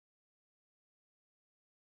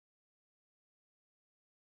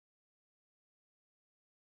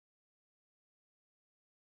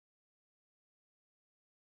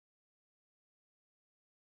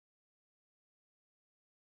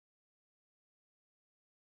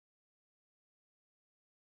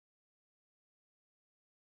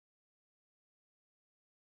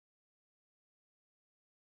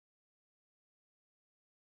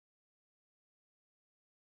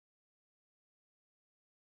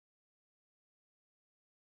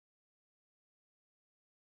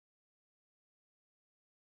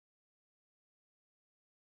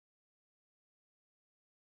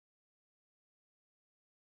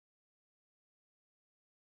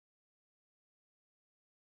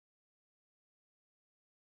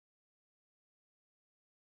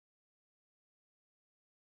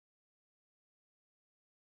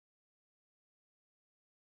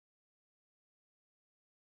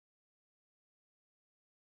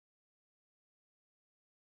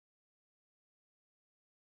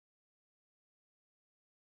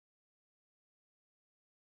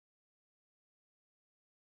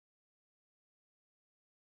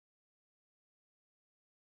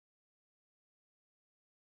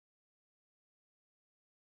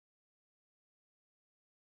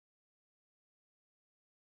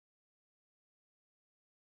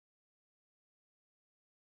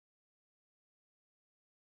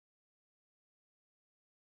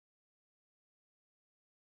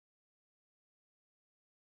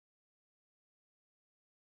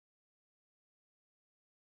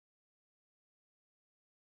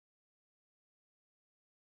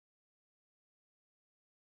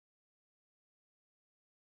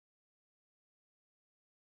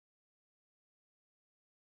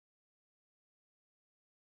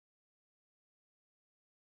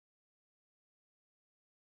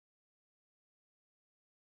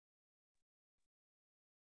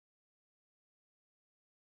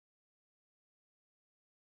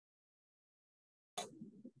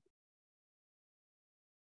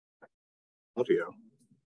Audio.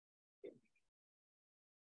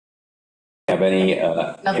 Have any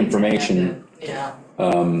information? Yeah.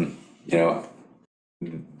 You know,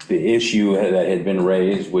 the issue that had been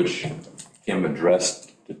raised, which Kim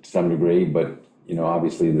addressed to some degree, but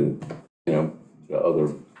obviously the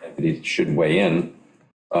other entities should weigh in,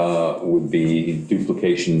 would be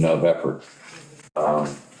duplication of effort.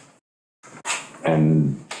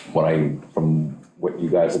 And from what you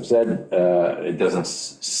guys have said, it doesn't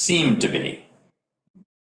seem to be.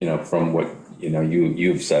 From what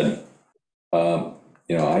you've said.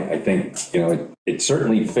 I think it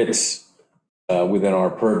certainly fits within our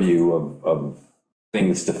purview of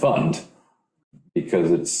things to fund,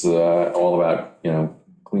 because it's all about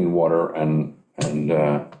clean water and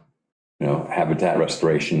habitat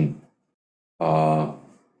restoration.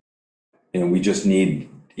 We just need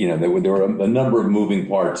there were a number of moving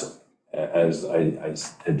parts, as I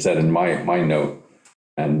had said in my note,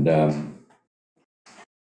 and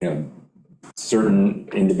certain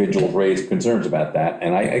individuals raised concerns about that,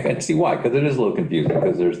 and I can see why, because it is a little confusing,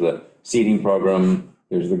 because there's the seeding program,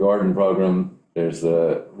 there's the garden program, there's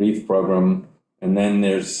the reef program, and then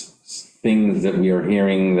there's things that we are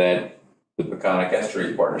hearing that the Peconic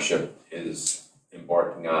Estuary Partnership is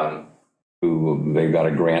embarking on, who they've got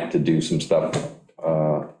a grant to do some stuff,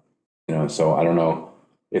 so I don't know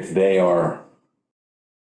if they are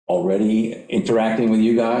already interacting with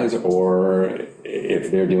you guys, or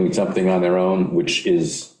if they're doing something on their own, which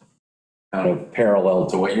is kind of parallel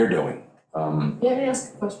to what you're doing. May I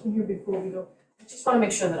ask a question here before we go? I just want to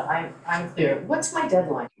make sure that I'm clear. What's my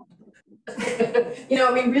deadline?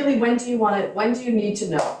 Really, when do you need to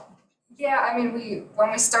know? Yeah, when we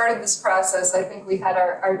started this process, I think we had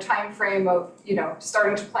our time frame of,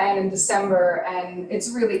 starting to plan in December, and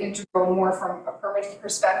it's really integral more from a permitting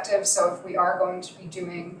perspective. So if we are going to be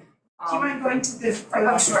doing do you mind going to this?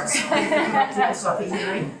 Oh, sure.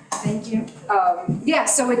 Thank you. Yeah,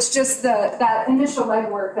 so it's just that initial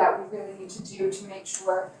legwork that we really need to do to make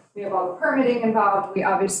sure we have all the permitting involved. We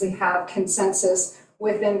obviously have consensus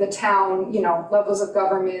within the town, levels of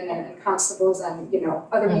government and constables and,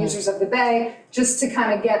 other users of the bay, just to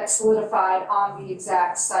kind of get solidified on the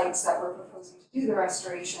exact sites that we're proposing to do the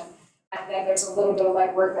restoration. And then there's a little bit of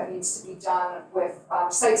legwork that needs to be done with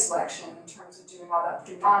site selection in terms of doing all that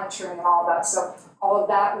monitoring and all that. So all of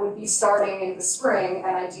that would be starting in the spring,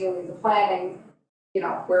 and ideally the planning,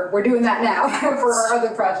 we're doing that now for our other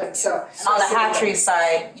projects. So and on the hatchery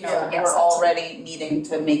side, we're already needing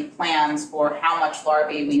to make plans for how much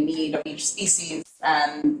larvae we need of each species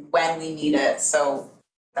and when we need it. So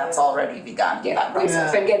that's already begun. Yeah, we've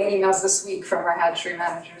been getting emails this week from our hatchery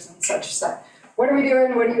managers and such. So what are we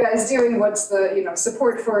doing? What are you guys doing? What's the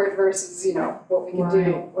support for it versus what we can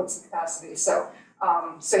do? What's the capacity? So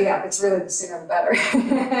yeah, it's really the sooner the better.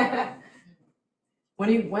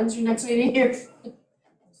 When's your next meeting here?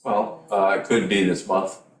 Well, it could be this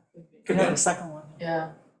month. Could be. The second one.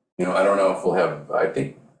 Yeah. I don't know if we'll have. I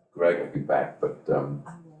think Greg will be back, but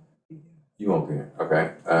you won't be here.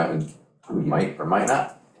 Okay, and we might or might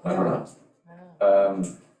not. I don't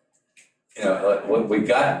know. We've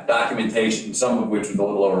got documentation, some of which is a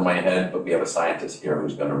little over my head, but we have a scientist here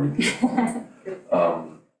who's going to review it.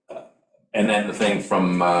 And then the thing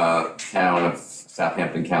from town of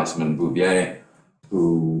Southampton, Councilman Bouvier,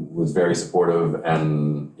 who was very supportive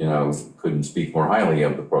and couldn't speak more highly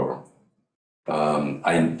of the program.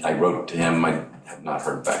 I wrote to him. I have not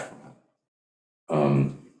heard back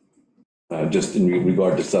from him. Just in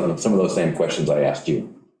regard to some of those same questions I asked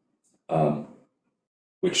you,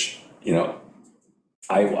 which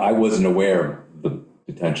I wasn't aware of the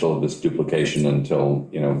potential of this duplication until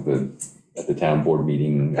at the town board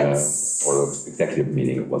meeting or the executive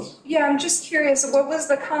meeting it was. Yeah, I'm just curious, what was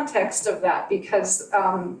the context of that? Because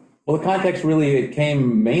well, the context really, it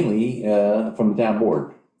came mainly from the town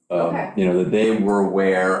board. Okay. That they were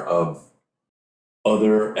aware of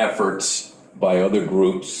other efforts by other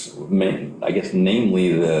groups, I guess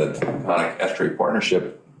namely the Peconic Estuary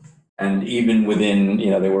Partnership, and even within,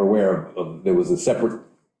 they were aware of there was a separate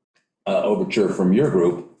overture from your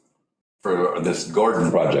group for this garden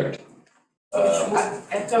project.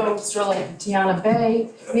 Echo, Sterling, Tiana Bay.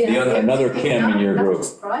 Another Kim in your group.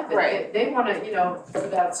 Private. Right. They want to,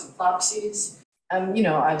 put out some flopsies. I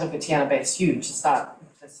look at Tiana Bay, it's huge. It's not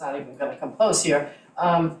even going to come close here.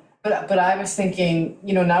 But I was thinking,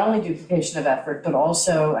 not only duplication of effort, but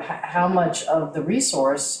also how much of the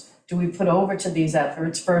resource do we put over to these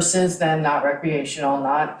efforts versus then not recreational,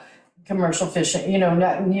 not commercial fishing,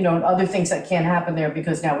 other things that can't happen there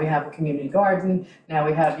because now we have a community garden, now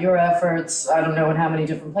we have your efforts, I don't know in how many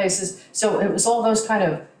different places. So it was all those kind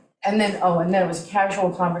of And then it was a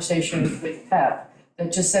casual conversation with Pep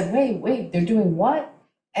that just said, wait, they're doing what?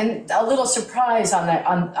 And a little surprise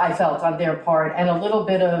I felt on their part, and a little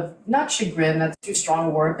bit of, not chagrin, that's too strong a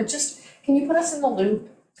word, but just, can you put us in the loop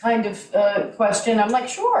kind of question? I'm like,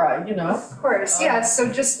 sure, you know. Of course, yeah, so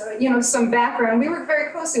just, some background, we work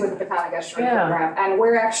very closely with the Peconic Estuary Yeah. Program, and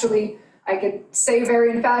we're actually, I could say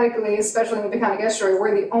very emphatically, especially in the Peconic Estuary,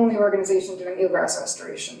 we're the only organization doing eelgrass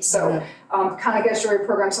restoration. So Peconic Estuary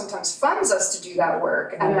Program sometimes funds us to do that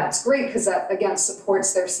work, and that's great because that, again,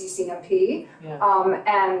 supports their CCMP. Yeah.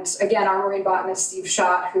 And again, our marine botanist, Steve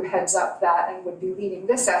Schott, who heads up that and would be leading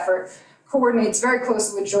this effort, coordinates very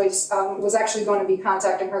closely with Joyce, was actually going to be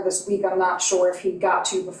contacting her this week. I'm not sure if he got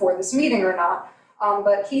to before this meeting or not.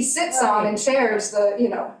 But he sits on and chairs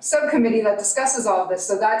the, subcommittee that discusses all of this.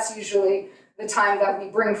 So that's usually the time that we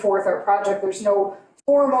bring forth our project. There's no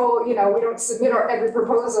formal, we don't submit every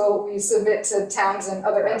proposal we submit to towns and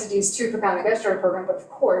other entities to Peconic Estuary Program. But of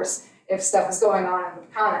course, if stuff is going on in the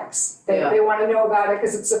Peconics, they want to know about it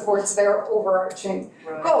because it supports their overarching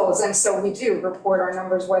goals. And so we do report our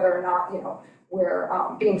numbers, whether or not, we're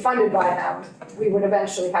being funded by them. We would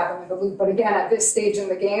eventually have them in the loop. But again, at this stage in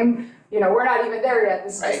the game, we're not even there yet.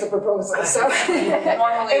 This is just a proposal. So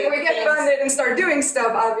Normally, if we get funded and start doing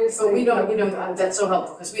stuff, obviously. But we don't, that's so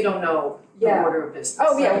helpful, because we don't know the order of business.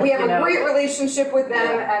 Oh, yeah, we have You a know? great relationship with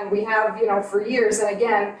them, and we have, for years. And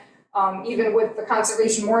again, even with the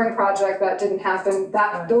conservation mooring project, that didn't happen.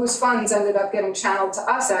 Those funds ended up getting channeled to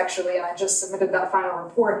us, actually, and I just submitted that final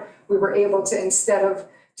report. We were able to, instead of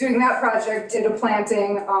doing that project, did a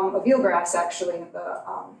planting of eelgrass, actually, in the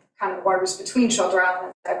kind of waters between Shelter Island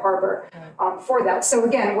and Sag Harbor for that. So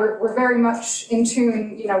again, we're very much in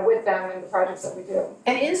tune, with them and the projects that we do.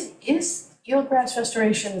 And is eelgrass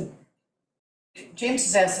restoration, James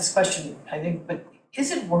has asked this question, I think, but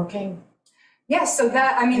is it working? Yes, so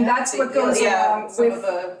that's what goes along with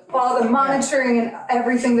all the monitoring and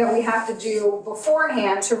everything that we have to do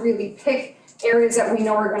beforehand to really pick areas that we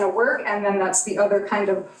know are gonna work. And then that's the other kind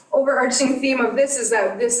of overarching theme of this, is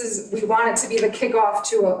that we want it to be the kickoff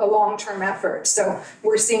to a long-term effort. So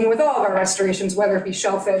we're seeing with all of our restorations, whether it be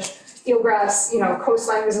shellfish, eelgrass,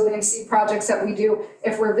 coastline resiliency projects that we do,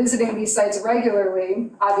 if we're visiting these sites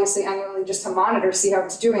regularly, obviously annually, just to monitor, see how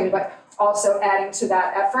it's doing, but also adding to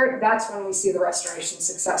that effort, that's when we see the restoration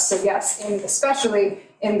success. So yes, especially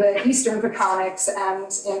in the Eastern Peconics and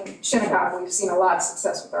in Shinnecock, we've seen a lot of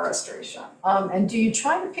success with our restoration. And do you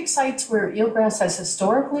try to pick sites where eelgrass has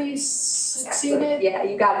historically succeeded? Yeah,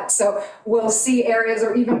 you got it. So we'll see areas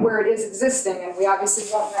or even where it is existing, and we obviously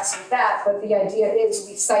won't mess with that, but the idea is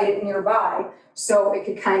we site it nearby so it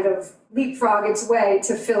could kind of leapfrog its way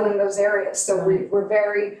to fill in those areas. So we're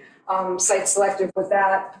very site selective with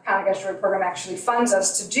that. Peconic Estuary Program actually funds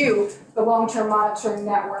us to do the long-term monitoring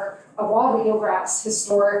network of all the eelgrass,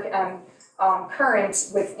 historic and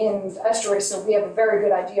current within the estuary. So we have a very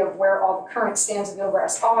good idea of where all the current stands of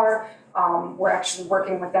eelgrass are. We're actually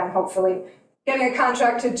working with them, hopefully getting a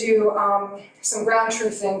contract to do some ground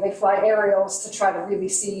truthing. They fly aerials to try to really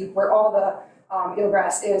see where all the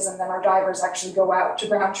eelgrass is, and then our divers actually go out to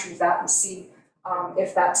ground truth that and see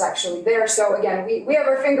if that's actually there. So again, we have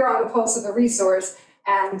our finger on the pulse of the resource,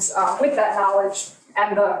 and with that knowledge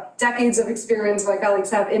and the decades of experience my colleagues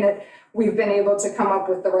have in it, we've been able to come up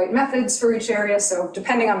with the right methods for each area. So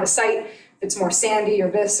depending on the site, if it's more sandy or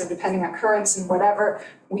this, or depending on currents and whatever,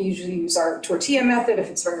 we usually use our tortilla method. If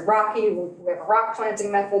it's very rocky, we have a rock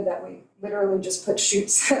planting method that we literally just put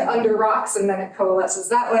shoots under rocks and then it coalesces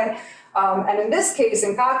that way. And in this case,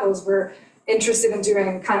 in Cockles, we're interested in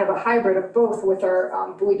doing kind of a hybrid of both with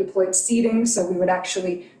our buoy deployed seeding. So we would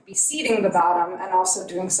actually be seeding the bottom and also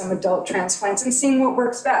doing some adult transplants and seeing what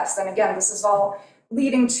works best. And again, this is all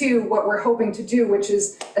leading to what we're hoping to do, which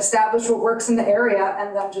is establish what works in the area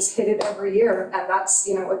and then just hit it every year. And that's,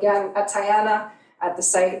 again, at Tiana, at the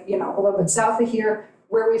site, a little bit south of here,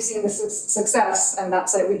 where we've seen the success. And that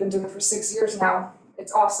site we've been doing for 6 years now.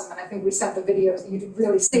 It's awesome, and I think we sent the videos, you could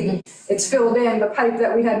really see it's filled in. The pipe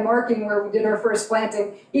that we had marking where we did our first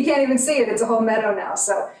planting, you can't even see it, it's a whole meadow now.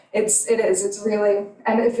 So it's really,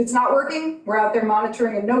 and if it's not working, we're out there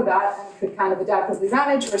monitoring and know that, and could kind of adaptively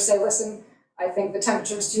manage or say, listen, I think the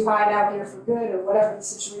temperature's too high now here for good, or whatever the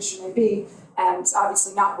situation may be, and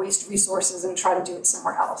obviously not waste resources and try to do it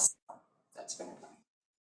somewhere else. That's been a plan.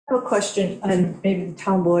 I have a question, and maybe the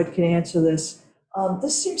town board can answer this.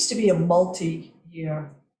 This seems to be a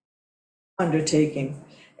multi-year undertaking.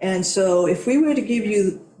 And so if we were to give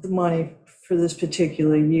you the money for this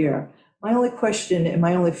particular year, my only question and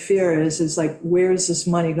my only fear is like, where is this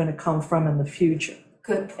money going to come from in the future?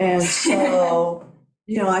 Good. And so,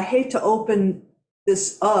 I hate to open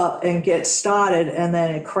this up and get started, and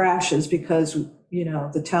then it crashes because,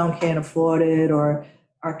 the town can't afford it, or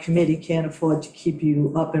our committee can't afford to keep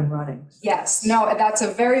you up and running. Yes, no, that's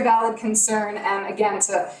a very valid concern, and again,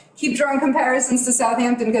 to keep drawing comparisons to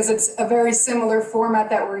Southampton, because it's a very similar format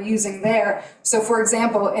that we're using there. So for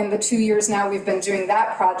example, in the 2 years now we've been doing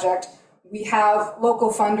that project, we have local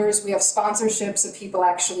funders, we have sponsorships of people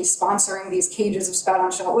actually sponsoring these cages of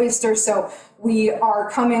spout-on-shell oyster. So we are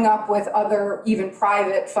coming up with other, even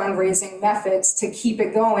private fundraising methods to keep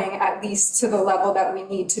it going, at least to the level that we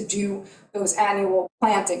need to do those annual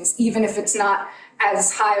plantings. Even if it's not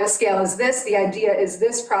as high of a scale as this, the idea is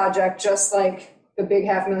this project, just like the big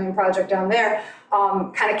 $500,000 project down there,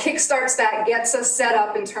 kind of kickstarts that, gets us set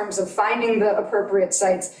up in terms of finding the appropriate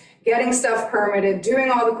sites, getting stuff permitted,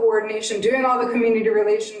 doing all the coordination, doing all the community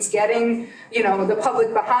relations, getting, the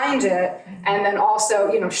public behind it, and then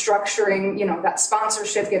also, structuring, that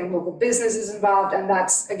sponsorship, getting local businesses involved. And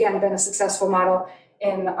that's, again, been a successful model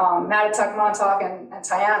in Mattituck, Montauk, and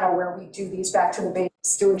Tiana, where we do these back to the base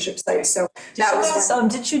stewardship sites. So that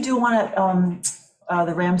was. Did you do one at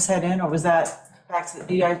the Ram's Head Inn, or was that Back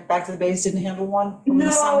to the Base didn't handle one? No.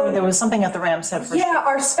 The summer? There was something at the Ram's Head for. Yeah,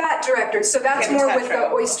 our SPAT director, so that's Kim more with Tetra.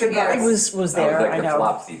 the oyster Greg guards. was That there, was I like the know.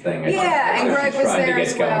 Flopsy thing. I think. Yeah, and That Greg she's was trying to there get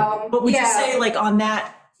as going. well. But would you Yeah. say like on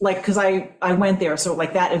that, like, because I went there, so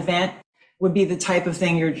like that event would be the type of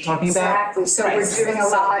thing you're talking about? Exactly, so we're Right. doing a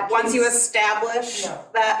lot. Once you establish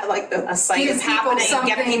that, like a site Give is people happening, get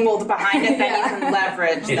something- people behind it, then you Yeah. can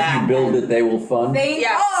leverage If that. you build it, they will fund.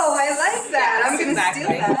 Yes. Oh, I like that, I'm Yes, gonna exactly.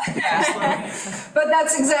 steal that. Yeah. But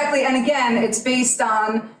that's exactly, and again, it's based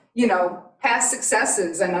on, past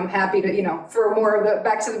successes, and I'm happy to, throw more of the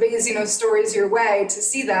back to the base, stories your way to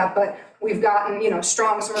see that, but we've gotten,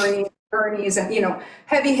 Strong's Marine, Bernie's, and,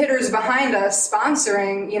 heavy hitters behind us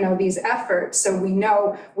sponsoring, these efforts. So we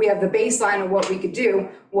know we have the baseline of what we could do,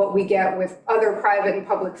 what we get with other private and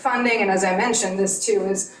public funding. And as I mentioned, this too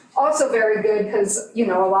is also very good because, a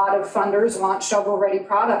lot of funders want shovel-ready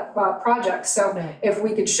projects. So if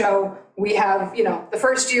we could show we have, the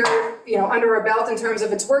first year, under our belt in terms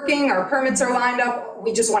of it's working, our permits are lined up,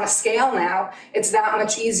 we just want to scale now, it's that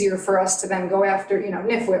much easier for us to then go after,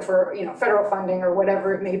 NIFWIP or, federal funding or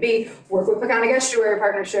whatever it may be, work with Peconic Estuary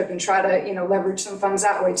Partnership and try to, leverage some funds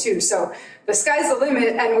that way too. So the sky's the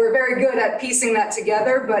limit, and we're very good at piecing that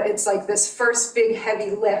together, but it's like this first big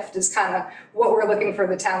heavy lift is kind of what we're looking for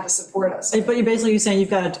the town to support us. But you're saying you've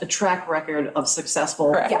got a track record of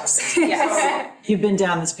successful. Correct. Yes. Yes. You've been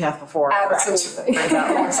down this path before. Absolutely.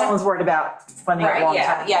 Someone's worried about funding a Right, long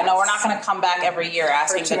yeah, time. yeah, no, we're not gonna come back every year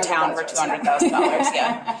asking the town for $200,000,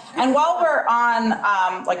 yeah. And while we're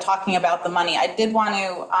on, like, talking about the money, I did want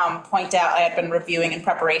to point out, I had been reviewing in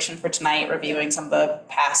preparation for tonight, reviewing some of the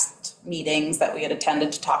past meetings that we had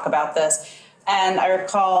attended to talk about this. And I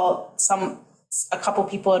recall a couple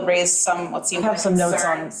people had raised some, what seemed I like have some notes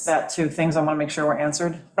on concerns. that too, things I want to make sure were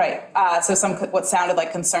answered. Right, so what sounded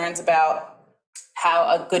like concerns about how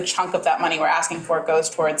a good chunk of that money we're asking for goes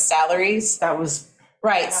towards salaries. That was,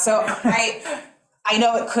 Right, so I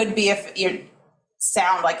know it could be if you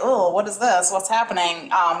sound like, oh, what is this, what's happening?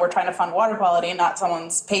 We're trying to fund water quality, not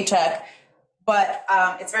someone's paycheck. But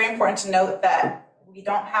it's very important to note that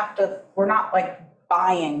we're not like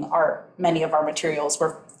buying many of our materials,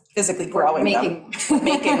 we're physically growing them,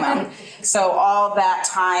 making them. So all that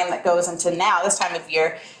time that goes into now, this time of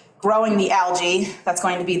year, growing the algae, that's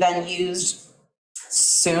going to be then used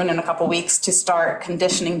soon in a couple weeks to start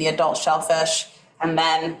conditioning the adult shellfish, and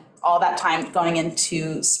then all that time going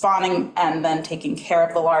into spawning and then taking care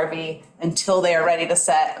of the larvae until they are ready to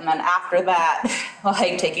set, and then after that,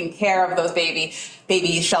 like taking care of those baby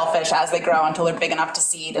shellfish as they grow until they're big enough to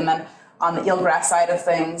seed. And then on the eelgrass side of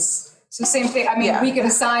things, So same thing, I mean, Yeah. we could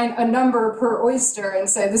assign a number per oyster and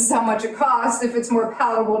say, this is how much it costs if it's more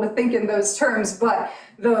palatable to think in those terms, but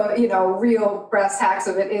the, real brass tacks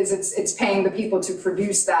of it is it's paying the people to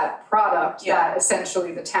produce that product that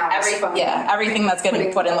essentially the town is funding. everything that's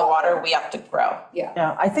getting put in the water, we have to grow.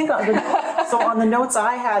 yeah, I think, so on the notes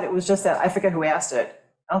I had, it was just that, I forget who asked it.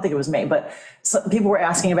 I don't think it was me, but some people were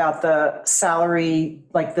asking about the salary,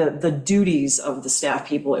 like the duties of the staff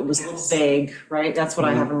people. It was a little vague, right? That's what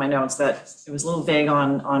I have in my notes, that it was a little vague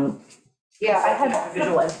on Yeah, I had,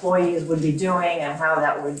 individual employees would be doing and how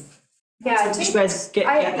that would. I Did you think, guys get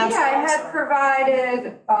I that? had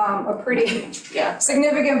provided a pretty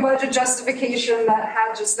significant budget justification that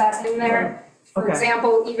had just that in there. For Okay.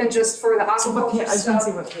 example, even just for the I aquaculture just didn't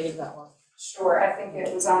see stuff. what page that was. Sure, I think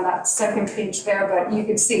it was on that second page there, but you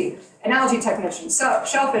could see an algae technician,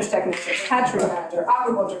 shellfish technician, hatchery manager,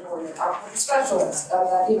 aquaculture coordinator, aquaculture specialist,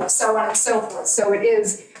 so on and so forth. So it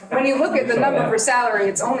is, when you look at the number for salary,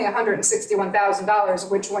 it's only $161,000,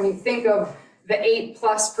 which when you think of the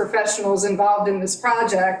 8+ professionals involved in this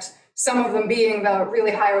project, some of them being the really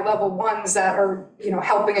higher level ones that are,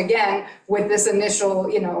 helping again with this initial,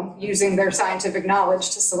 using their scientific knowledge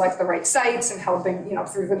to select the right sites and helping,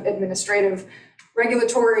 through the administrative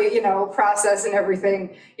regulatory, process and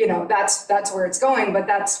everything, that's where it's going, but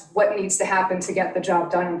that's what needs to happen to get the job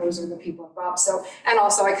done, and those are the people involved. So, and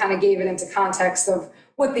also I kind of gave it into context of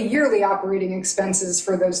what the yearly operating expenses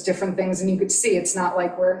for those different things, and you could see it's not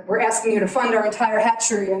like we're asking you to fund our entire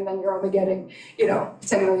hatchery and then you're only getting,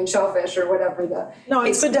 10 million shellfish or whatever the. No,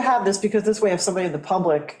 it's good to have this because this way if somebody in the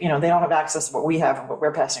public, they don't have access to what we have and what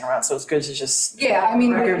we're passing around, so it's good to just. Yeah, I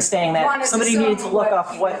mean. Record staying that wanted if somebody needed to show look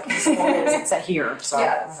up what this is, it's at here, so.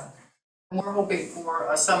 Yeah. We're hoping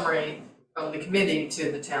for a summary from the committee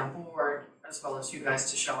to the town board, as well as you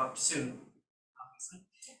guys to show up soon, obviously,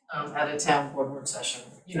 at a town board work session,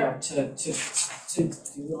 to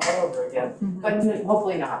do it all over again. But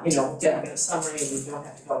hopefully not, get a summary, and we don't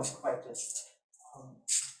have to go into quite this.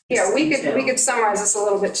 Yeah, we could summarize this a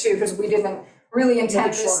little bit too, because we didn't really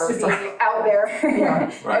intend this to be out there.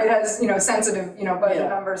 Right. It has, sensitive, budget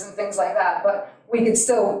numbers and things like that, but we could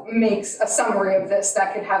still make a summary of this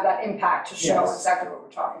that could have that impact to show Yes. exactly what we're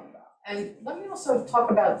talking about. And let me also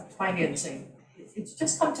talk about financing. It's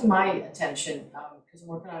just come to my attention, because I'm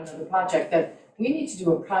working on another project, that we need to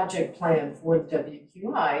do a project plan for the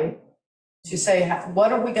WQI to say,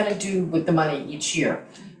 what are we gonna do with the money each year?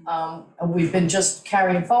 And we've been just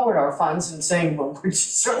carrying forward our funds and saying, well, we're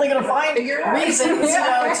certainly gonna find reasons,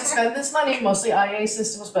 to spend this money, mostly IA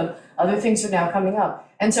systems, but other things are now coming up.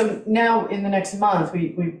 And so now in the next month,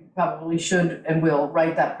 we probably should and will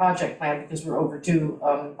write that project plan because we're overdue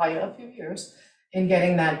by a few years in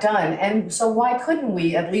getting that done. And so why couldn't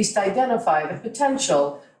we at least identify the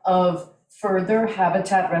potential of further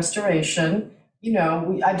habitat restoration?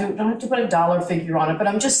 I don't have to put a dollar figure on it, but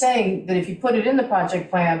I'm just saying that if you put it in the project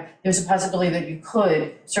plan, there's a possibility that you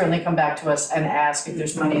could certainly come back to us and ask if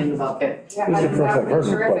there's money in the bucket. Yeah, This is and a that perfect would be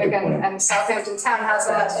terrific, project plan. and Southampton Town has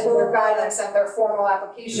that in their guidance and their formal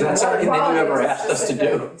application. That's something that you Water ever quality is asked us to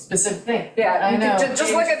specific. do. Specific thing. Yeah, I you know. could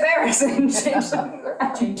just look at theirs and change something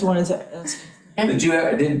around. Do you want to ask?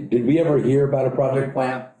 Did we ever hear about a project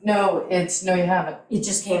plan? No, you haven't. It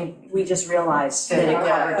just came, we just realized that it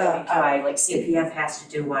covered WQI, like CPF has to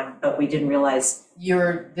do one, but we didn't realize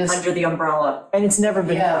under the umbrella. And it's never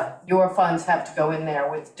been. Yeah, your funds have to go in there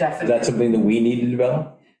with Is definite. that something that we need to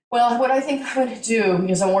develop? Well, what I think I'm gonna do,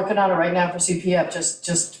 because I'm working on it right now for CPF,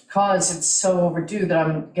 just because it's so overdue that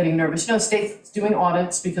I'm getting nervous. State's doing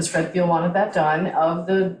audits because Fred Thiel wanted that done of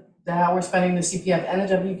the how we're spending the CPF and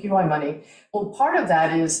the WQI money. Well, part of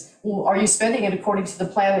that is, well, are you spending it according to the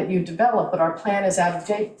plan that you developed? But our plan is out of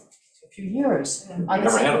date a few years. On the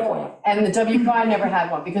Never had a CPF. plan. And the WQI never had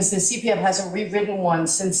one because the CPF hasn't rewritten one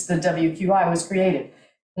since the WQI was created.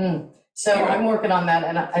 So I'm working on that,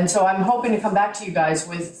 and so I'm hoping to come back to you guys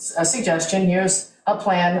with a suggestion. Here's a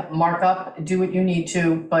plan, mark up, do what you need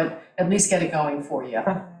to, but at least get it going for you,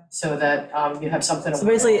 so that you have something. So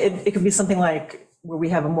basically, it could be something like where we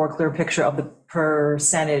have a more clear picture of the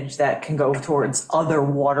percentage that can go towards other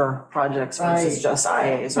water projects versus Right. just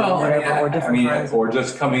IAs or Well, whatever, or different kinds. or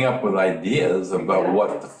just coming up with ideas about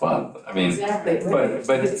what to fund. Exactly. But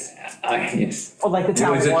Or like the it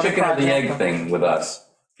town was a water chicken or the project. egg thing with us.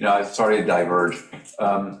 I sorry to diverge.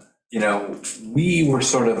 We were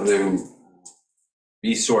sort of the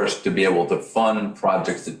resource to be able to fund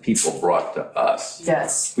projects that people brought to us.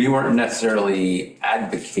 Yes. We weren't necessarily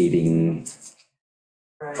advocating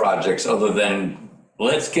projects other than,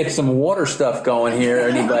 let's get some water stuff going here,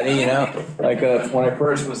 anybody, Like when I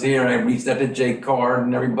first was here, I reached out to Jay Card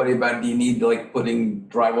and everybody about, do you need like putting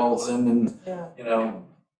drywalls in and,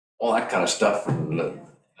 all that kind of stuff. And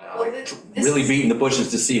this really is- beating the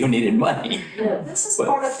bushes to see who needed money. Yeah, this is But-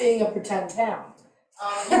 part of being a pretend town.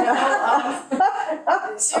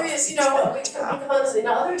 Serious, because in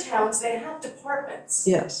other towns, they have departments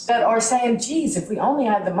Yes. that are saying, geez, if we only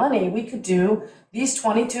had the money, we could do these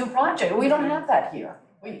 22 projects. We don't have that here.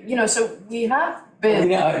 So we have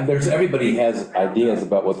been, Everybody has ideas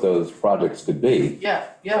about what those projects could be. yeah.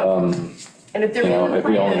 And if they're in the If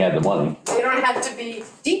we only plan, had the money. they don't have to be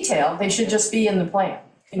detailed, they should just be in the plan,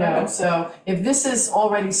 so if this is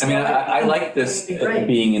already started. I like this it'd be great.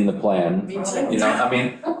 being in the plan. Me too.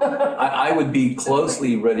 I would be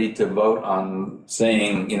closely ready to vote on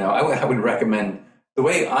saying, I would recommend, the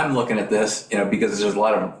way I'm looking at this, because there's a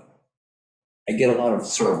lot of I get a lot of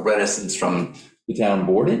sort of reticence from the town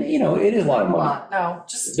board, and, you know, it is a lot of A money. lot, no,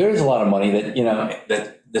 just, There is a lot of money that, you know,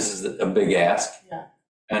 that this is a big ask. Yeah.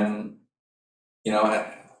 And, you know,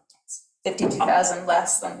 52,000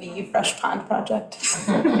 less than the Fresh Pond project.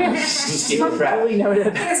 just keep it track. Duly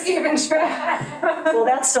noted. Just keeping track. Well,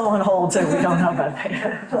 that's still on hold, so we don't know about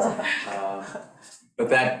that. But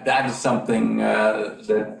that is something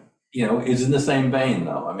that, you know, is in the same vein,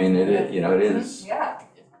 though. I mean, it, you know, it is. Yeah.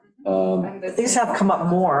 Um, These have come up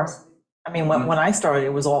more. I mean, when I started,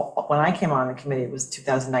 it was all, when I came on the committee, it was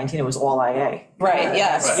 2019, it was all IA. Right,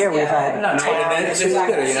 yes. Here we've had. No, and it's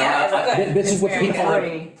good, you know. This is what people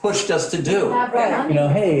have pushed us to do. You know,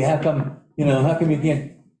 hey, how come you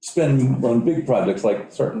can't spend on big projects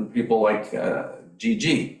like certain people like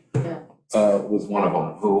GG was one of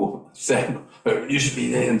them who said, you should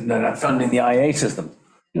be funding the IA system,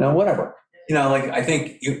 you know, whatever. You know, like, I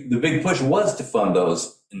think the big push was to fund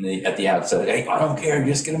those at the outset. Hey, I don't care,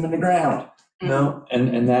 just get them in the ground, you know?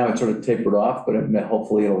 And now it's sort of tapered off, but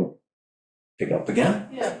hopefully it'll pick up again.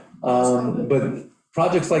 yeah. But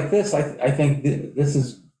projects like this, I think this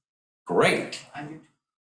is great.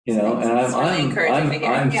 You know, and It's really encouraging to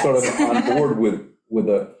hear, I'm sort of yes. on board with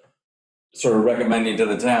a sort of recommending to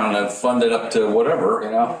the town to fund it up to whatever,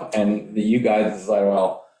 you know, and you guys decide,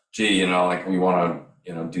 well, gee, you know, like we want to,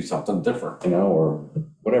 you know, do something different, you know, or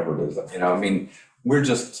whatever it is, you know, I mean, we're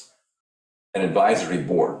just an advisory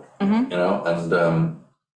board, you know, and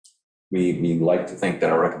we like to think that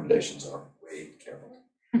our recommendations are weighed carefully.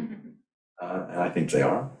 And I think they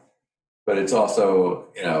are. But it's also,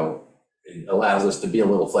 you know, it allows us to be a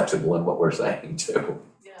little flexible in what we're saying too.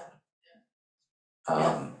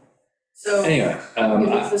 Yeah. So, Anyway, we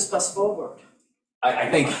move this bus forward.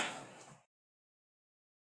 I think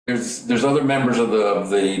there's other members of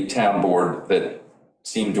the town board that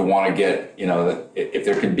seem to want to get, you know, that if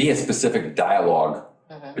there can be a specific dialogue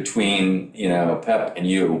between, you know, PEP and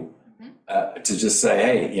you, to just say,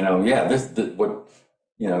 hey, you know, yeah, what,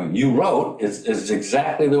 you know, you wrote is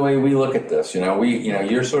exactly the way we look at this, you know,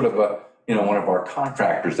 you're sort of you know, one of our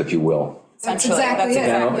contractors, if you will. That's Essentially, exactly it.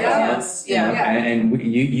 exactly Yeah. yes. You know, Yeah. and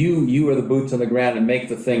you are the boots on the ground and make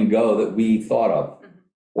the thing go that we thought of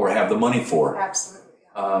or have the money for. Absolutely.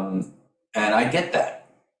 And I get that.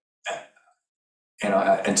 You know,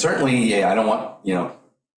 and certainly, yeah, I don't want, you know,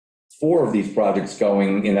 4 of these projects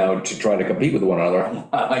going, you know, to try to compete with one another.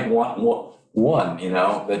 I want one, you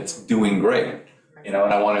know, that's doing great, you know,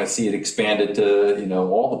 and I want to see it expanded to, you know,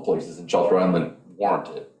 all the places in Shelter Island that warrant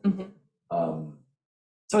it.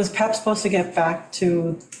 So is PEP supposed to get back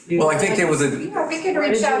to you? Well, I think there was a, Yeah, we could Or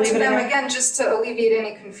reach did you out leave to it them in? again, just to alleviate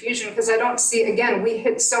any confusion, because I don't see, again, we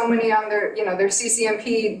hit so many on their, you know, their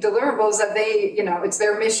CCMP deliverables that they, you know, it's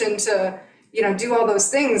their mission to, you know, do all those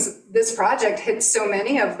things. This project hits so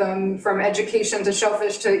many of them, from education to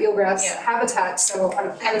shellfish to eelgrass Yeah. habitat, so.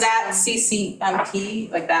 And that CCMP,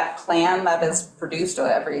 like that plan that is produced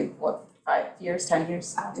every, 5 years, 10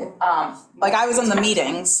 years? Like I was in the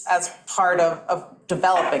meetings as part of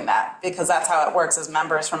developing that, because that's how it works, as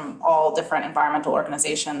members from all different environmental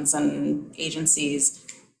organizations and agencies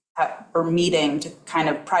were meeting to kind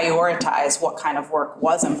of prioritize what kind of work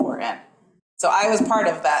was important. So I was part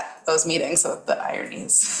of those meetings, so the irony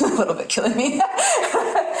is a little bit killing me.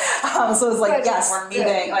 So it's like, yes, we're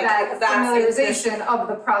meeting, like That that's familiarization of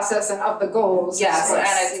the process and of the goals. yes, is what's,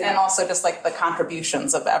 and it's, and also just like the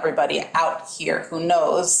contributions of everybody out here who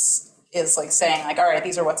knows, is like saying like, all right,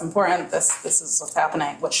 these are what's important, this is what's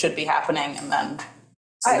happening, what should be happening, and then.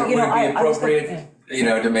 would it be appropriate, you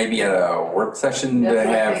know, to maybe at a work session to That's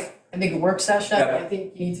what have? I think a work session, Yeah. I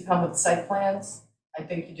think you need to come with site plans. I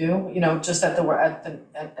think you do, you know, just as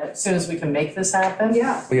soon as we can make this happen.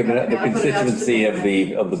 Yeah. We have the Yeah, put it out to the constituency of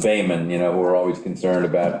the Baymen, you know, who are always concerned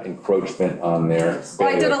about encroachment on their. Well,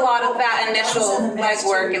 I did a lot of that initial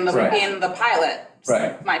legwork in Right. the pilot,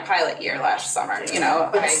 Right. my pilot year last summer, you know,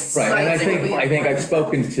 But Right, and I think I've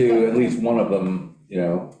spoken to at least one of them, you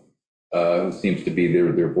know, who seems to be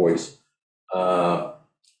their voice.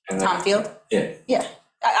 And Tom Field? Yeah, Yeah,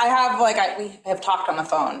 I have, like, we have talked on the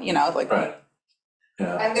phone, you know, like. right.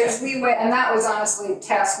 Yeah. And there's leeway, and that was honestly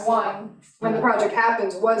task one, when the project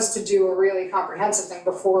happens, was to do a really comprehensive thing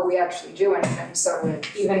before we actually do anything. So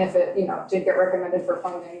even if it, you know, did get recommended for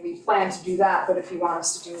funding, we plan to do that, but if you want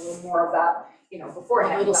us to do a little more of that, you know,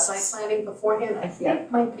 beforehand. A little that's- site planning beforehand, I Yeah. think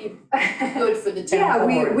might be good for the town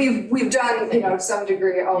Yeah, board. we've done, you know, some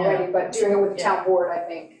degree already, Yeah. but doing it with the town board, I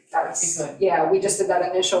think that's, Be good. yeah, we just did that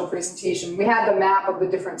initial presentation. We had the map of the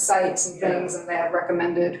different sites and things, and they had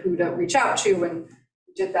recommended who to reach out to, and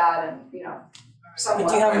we did that, and, you know, somewhat.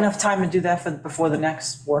 Do you have enough time to do that before the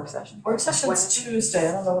next work session? Work session's Tuesday,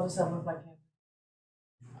 I don't know, what does that look like?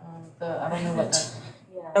 I don't know what that,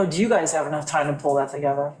 Oh, do you guys have enough time to pull that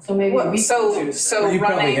together? so maybe Well, we so- can do so- Well, you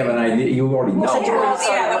probably have an idea, you already know what Well, the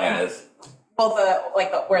yeah, plan is. Well,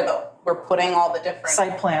 we're putting all the different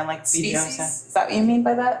Site plan, like BJ species, was saying. is that what you mean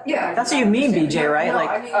by that? Yeah. That's what you mean, BJ, right? No, I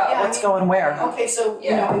Like, mean, yeah, I what's mean- going where? Okay, so,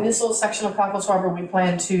 you know, in this little section of Cockles Harbor, we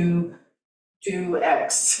plan to do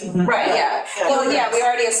X. Right, yeah. Well, yeah, we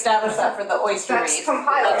already established that for the oyster reef. That's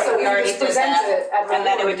compiled, Like, so we already just did present that. it at. And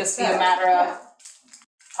then it would just be a matter of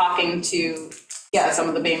talking to, some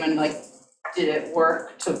of the Baymen, like, did it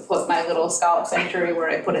work to put my little scallop sanctuary where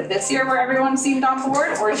I put it this year where everyone seemed on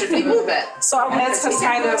board, or should we move it? So I And it's just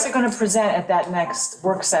kind of- if you're gonna present at that next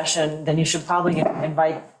work session, then you should probably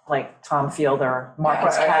invite like Tom Field or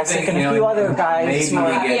Marcus I Pasek think, and you a know, few other guys. maybe who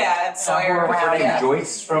are- we get- Yeah, and Sawyer, What's her Her name, yeah.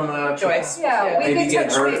 Joyce from Joyce. Yeah, we maybe can get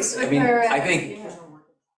touch her, base I with mean, her. I think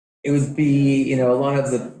it would be, you know, a lot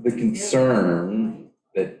of the concern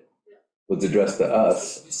that was addressed to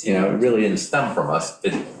us, you know, it really didn't stem from us.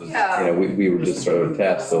 It was, you know, we were just sort of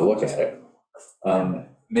tasked to look at it.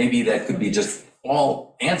 Maybe that could be just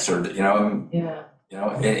all answered, you know, Yeah.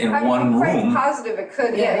 in I'm one quite room. positive it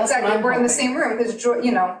could, Yeah, yeah, that's what exactly, I'm we're in the hoping. same room, because Joy,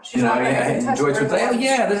 you know, she's You know, not gonna yeah, contest Joyce would say, oh, it.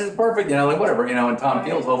 yeah, this is perfect, you know, like whatever, you know, and Tom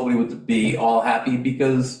Fields hopefully would be all happy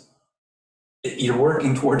because you're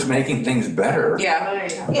working towards making things better. Yeah,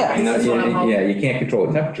 Right. Yeah. You know, That's what I'm hoping. yeah, you can't control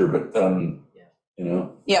the temperature, but, you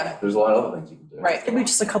know, yeah, there's a lot of other things you can do. right. Maybe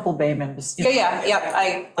just a couple Baymen, just, you Yeah, know, yeah,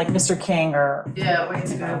 I, like Mr. King or Yeah, way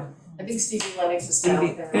to go. I think Stevie Lennox is down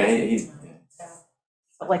Stevie. there. Yeah, he's,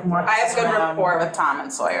 like Marcus. I have good around. rapport with Tom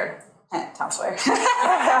and Sawyer. Tom Sawyer. So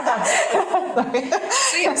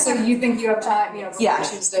yeah, so you think you have time, you know, Yeah,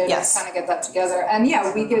 before Tuesday to yes. kind of get that together, and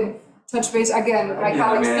yeah, we could touch base, again, my Yeah, I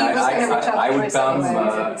colleague mean, Steve was gonna reach out I to would Joyce come,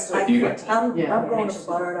 anyway. if you, Yeah. I'm going to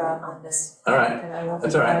Florida on this. all right, And I won't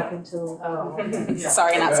That's be all right. back until. Oh.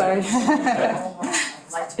 Sorry, not sorry.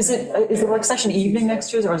 Is the work session evening next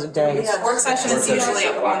Tuesday or is it day? Work session is usually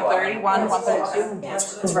at 1:30, 1:32.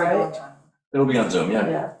 That's right. it'll be on Zoom, yeah.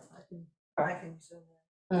 Yeah. I can zoom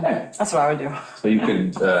in. That's what I would do. So you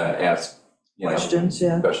could, ask, you know, Questions,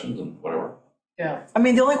 yeah. questions and whatever. Yeah. I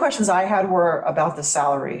mean, the only questions I had were about the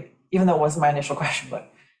salary, even though it wasn't my initial question,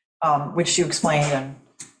 but, which you explained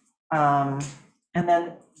and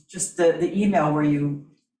then just the email where you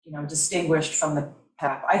distinguished from the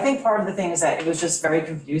PEP. I think part of the thing is that it was just very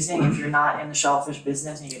confusing if you're not in the shellfish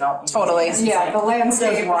business and you don't. Totally. Yeah, the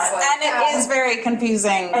landscape is like. And it is very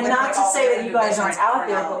confusing. And with, not like, to all say the that you guys aren't out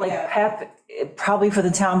there, but like PEP, probably for the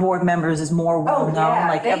town board members is more well known,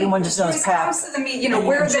 like everyone just knows Joyce PEP. comes to the meet, you know, And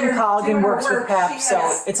we're Jim there Colligan doing her works with work, PEP, she so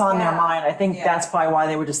has- it's on their yeah. mind. I think Yeah. that's probably why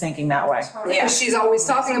they were just thinking that way. Yeah. Because she's always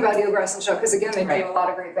talking about Eelgrass and Show, because again, they Right. do a lot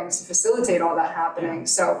of great things to facilitate all that happening,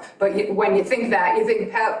 so, but when you think that, you think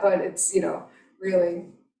PEP, but it's, you know, really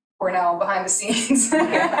Cornell behind the scenes. All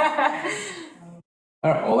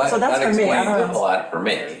right, well, So that's that for me, I explains don't a know. lot for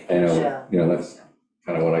me. I know, you know, that's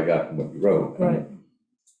kind of what I got from what you wrote. Right.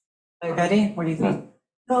 Betty, what do you think?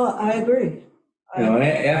 No, I agree. You know, and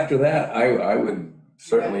after that, I would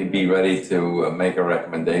certainly be ready to make a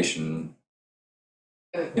recommendation,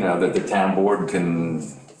 you know, that the town board can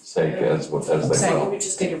take as they So will. we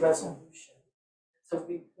just need a resolution. So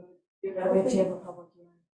we could, you know, We have to have a public hearing.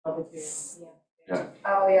 public hearing.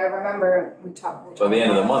 Oh, yeah, I remember we talked. So the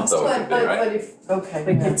end of the month, though, it could be, right? But if, okay.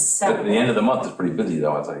 We could But set, the end of the month is pretty busy,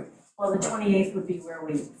 though, I think. well, the 28th would be where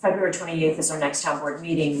February 28th is our next town board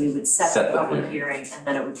meeting, we would set Set the the public hearing. hearing, and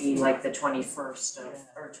then it would be like the 21st of,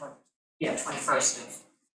 or 21st of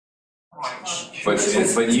March. But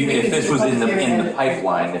if this was in the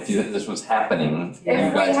pipeline, if this was happening, you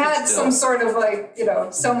If we guys had could some still. sort of like, you know,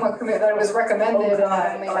 somewhat commit, that it was recommended and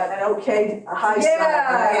then we had. An okay, a high side.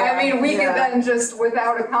 Yeah, I mean, we could Yeah. then just,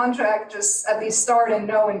 without a contract, just at least start and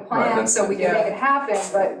know and Right, plan, that's- so we can make it happen,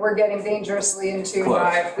 but we're getting dangerously into.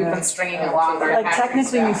 Close. We've been stringing it longer. Like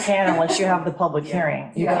technically you can unless you have the public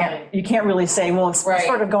hearing. Yeah. You can't really say, well, it's Right.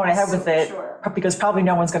 sort of going ahead with it, Sure. because probably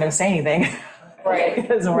no one's gonna say anything. Right. It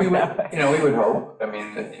doesn't We work would, that way. you know, we would hope, I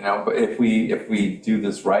mean, you know, but if we do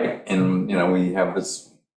this right and, you know, we have this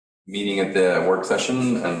meeting at the work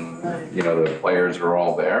session and, you know, the players are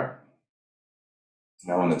all there,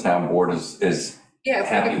 you know, and the town board is Yeah, if we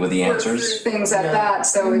happy could with the work through answers. things at that,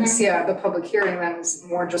 so it's, yeah, the public hearing then is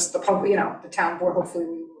more just the public, you know, the town board, hopefully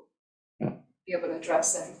we will be able to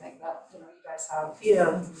address anything that, you know, you guys have.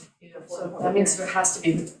 Yeah, so that means there has to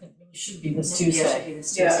be, it should be this Tuesday.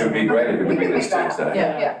 Yeah. It would be great if it We could be can this make that Tuesday.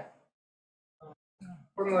 happen, yeah.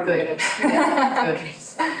 We're motivated. Good.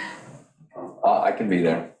 I can be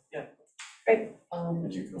there. Um,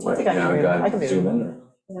 You can, I think I can be there. I can be zoom there. in or?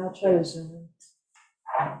 Yeah, I'll try to zoom in.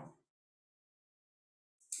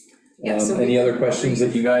 Yeah, so Any other questions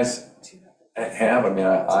that you guys have, I mean,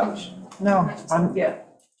 I'm, No,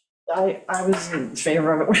 I was in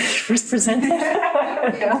favor of it when it first presented.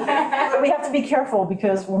 But we have to be careful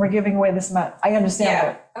because when we're giving away this amount, I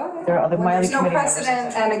understand it. There are other, my other There's no committee members.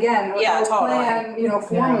 precedent, and again, with Yeah, no totally. plan,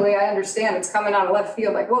 formally, I understand it's coming out of left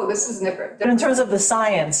field, like, whoa, this is different. But in terms of the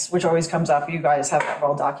science, which always comes up, you guys have that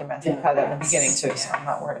well documented, you've had that in the beginning too, so I'm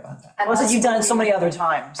not worried about that. And Also, that's you've done it what so many other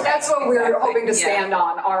times. That's what we're Exactly, hoping to yeah. stand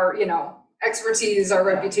on, our, expertise, our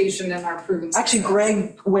reputation, and our proven. Actually,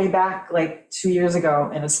 Greg, way back like 2 years ago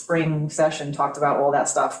in a spring session, talked about all that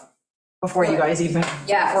stuff before you guys even.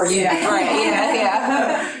 Yes. Before you. Right,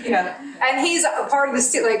 yeah. Yeah, and he's a part of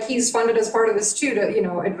this too, like, he's funded as part of this too,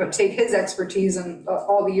 to, take his expertise and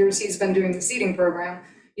all the years he's been doing the seeding program.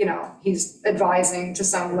 He's advising to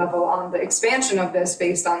some level on the expansion of this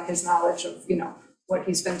based on his knowledge of, what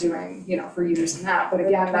he's been doing, for years and that. But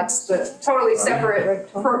again, that's the totally separate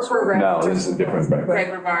program. No, this is a different, Greg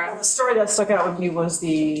Rivard. The story that stuck out with me was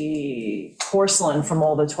the porcelain from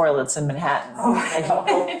all the toilets in Manhattan.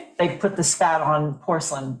 They put the spat on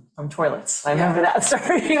porcelain from toilets. I remember that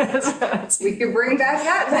story. We could bring back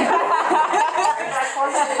that.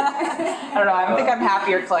 I don't know, I think I'm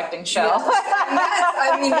happier collecting shells.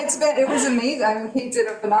 It was amazing. I mean, he did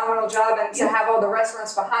a phenomenal job, and to have all the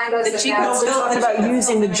restaurants behind us. The and cheap now- ones. We talked about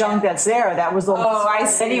using the junk that's there. That was the whole. Oh, I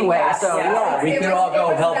see. Anyway, Yes, so, yeah. yeah. we It could was- all it go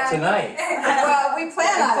was help that- tonight. Well, we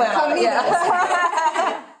plan on it. Come meet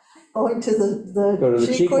us. Going to the. Go to the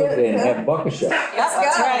Chequit and yeah. have bucket shop.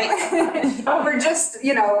 That's right. We're just,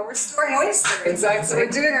 restoring oysters. So we're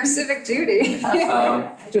doing our civic duty.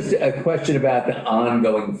 Just a question about the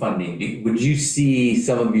ongoing funding. Would you see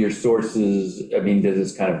some of your sources, I mean, does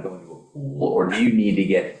this kind of go into a pool? Or do you need to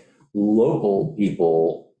get local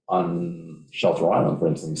people on Shelter Island, for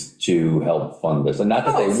instance, to help fund this? And not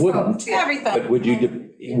that they wouldn't, Everything. but would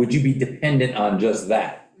you be dependent on just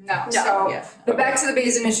that? No, so yeah. the Back to the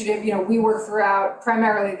Bays initiative, we work throughout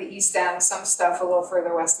primarily the East End, some stuff a little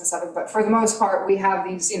further west and Suffolk, but for the most part, we have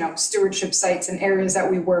these, stewardship sites and areas that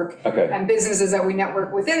we work Okay. and businesses that we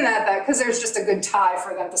network within that, because there's just a good tie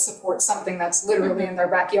for them to support something that's literally in their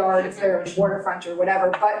backyard, if they're waterfront or whatever.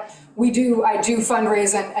 But I do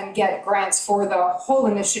fundraise and get grants for the whole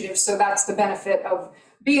initiative, so that's the benefit of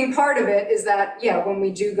being part of it, is that, when we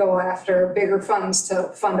do go after bigger funds to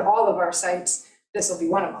fund all of our sites, this will be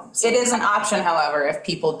one of them. So- It is an option, however, if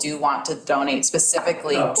people do want to donate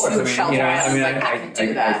specifically Of course, I to mean, Shelter Island, like, I can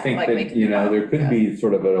do that. I think Like, we that, can do that. there could be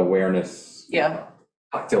sort of an awareness Yeah,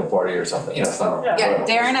 Cocktail party or something, some. yeah,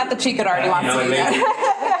 Darren at the Chequit already wants to do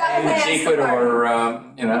that. Chequit or,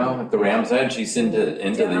 at the Ram's Edge, she's into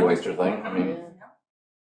the oyster thing, I mean.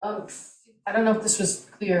 I don't know if this was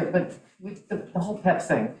clear, but with the whole PEP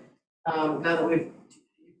thing, now that we've,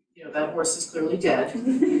 that horse is clearly dead.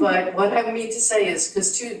 But what I mean to say is,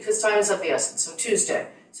 because time is of the essence, so Tuesday,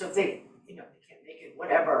 so if they, they can't make it,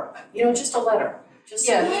 whatever, just a letter. Just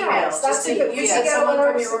an email, Yes, that's just to, a good- you we said get a someone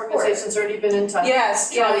letter from of your support. organization's already been in touch.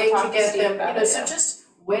 Yes, yeah, we Trying to talked to get Steve them, about it, so yeah. just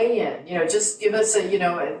weigh in, just give us a,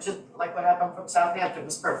 just like what happened from Southampton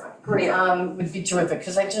was perfect. Great. Would be terrific,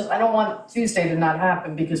 because I don't want Tuesday to not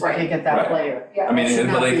happen because we can't get that Right. player. I mean, Should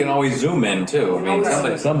but not they be. can always zoom in too, I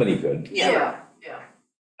mean, Somebody could. Yeah,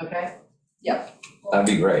 okay. that'd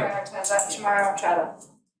be great. Prioritize that tomorrow, try to.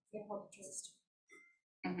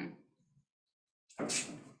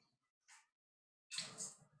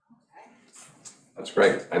 That's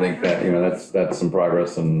great, I think That, that's some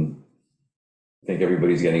progress, and I think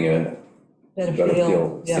everybody's getting a better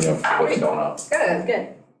feel, yeah. for what's going on. Good. Good,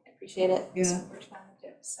 I appreciate it. Yeah, We're trying to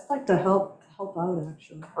do, so. I'd like to help out,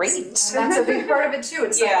 actually. Great. And that's a big part of it too,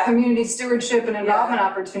 it's Yeah. like community stewardship and involvement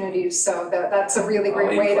opportunities, so that's a really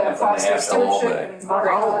great way to foster stewardship. and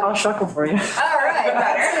I'll shuckle for you. All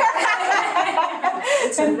right.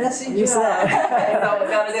 It's a messy You job.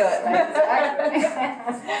 Gotta do it.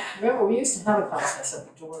 Exactly. Remember, we used to have a contest at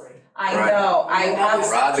the Dory. I Right. know, I have,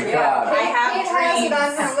 Rod the cob. I have Kate has it dreams. on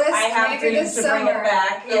her list, I have maybe dreams this to bring summer. it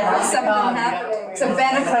back, There'll be yeah. something happening to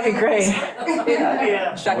benefit. That'd be great.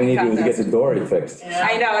 Yeah. We Shucking need to get contest. the Dory fixed.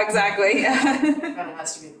 I know, exactly. Kind of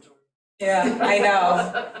has to be the Dory. Yeah, I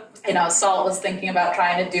know. Salt was thinking about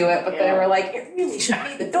trying to do it, but they were like, it really should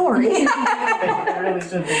be the Dory. They really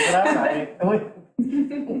should be, but all right.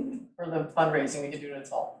 For the fundraising, we could do it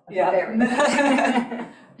at all. Yeah.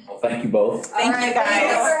 Well, thank you both. Thank you, Thank you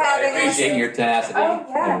guys. for I having us. appreciate your tenacity. Oh,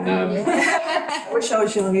 yeah. And, I wish I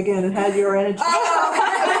was young again and had your energy.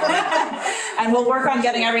 And we'll work on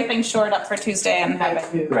getting everything shored up for Tuesday and have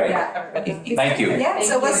it, Great, everybody. thank you. Yeah,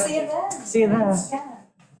 so we'll see you then. See you then.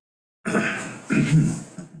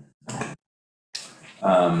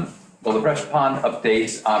 Well, the Fresh Pond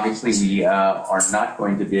updates, obviously, we are not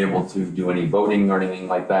going to be able to do any voting or anything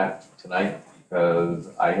like that tonight because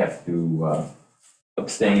I have to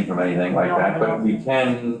abstain from anything like that, but we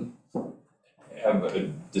can have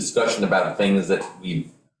a discussion about things that we've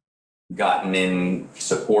gotten in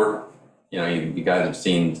support. You know, you guys have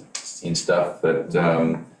seen stuff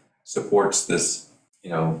that supports this, you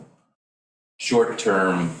know,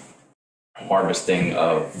 short-term harvesting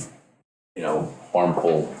of, you know,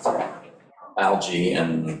 harmful algae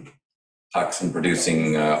and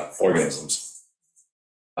toxin-producing organisms.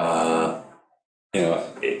 You know,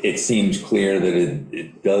 it seems clear that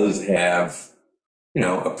it does have, you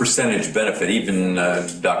know, a percentage benefit. Even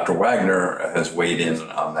Dr. Wagner has weighed in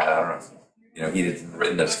on that. I don't know if, you know, he didn't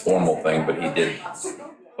written this formal thing, but he did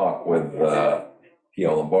talk with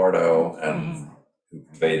P.O. Lombardo and who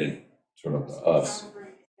conveyed it sort of to us.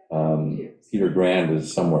 Peter Grand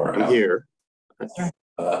is somewhere I'm out. here.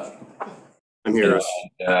 I'm here.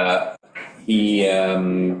 He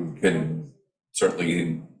could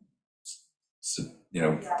certainly, you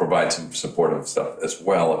know, provide some supportive stuff as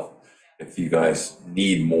well if you guys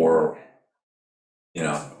need more, you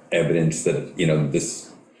know, evidence that, you know,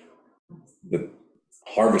 the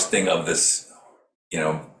harvesting of this, you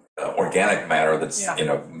know, organic matter that's, you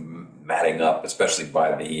know, matting up, especially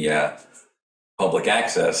by the public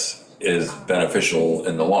access, is beneficial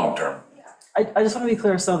in the long term. I just want to be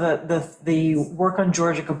clear, so the work on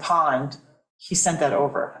Georgica Pond, he sent that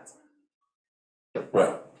over.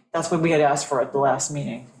 Right. That's what we had asked for at the last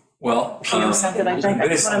meeting. Well, Peter sent it, I think. I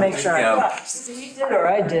just want to make sure. He did or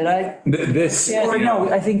I did, this, Or you know,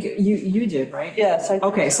 no, I think you did, right? yes, I.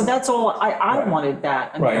 Okay, so that's all, I wanted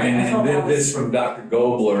that. right, I thought that and was- this from Dr.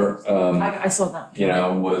 Gobler, I saw that. you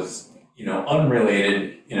know, was, you know,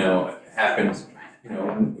 unrelated, you know, happened, you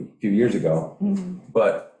know, a few years ago.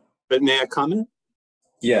 But May I comment?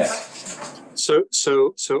 yes, So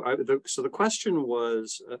the question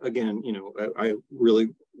was, again, you know,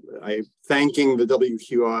 I thanking the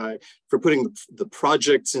WQI for putting the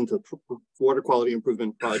projects into water quality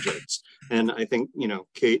improvement projects. And I think, you know,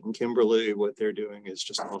 Kate and Kimberly, what they're doing is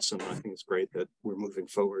just awesome. I think it's great that we're moving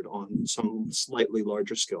forward on some slightly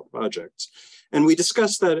larger scale projects. And we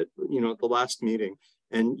discussed that, you know, at the last meeting.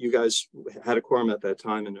 And you guys had a quorum at that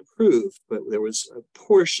time and approved, but there was a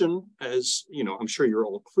portion, as you know, I'm sure you're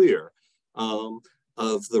all clear,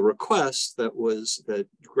 of the request that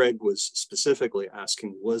Greg was specifically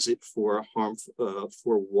asking. Was it for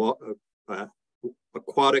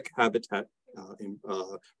aquatic habitat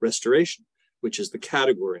restoration, which is the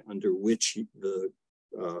category under which the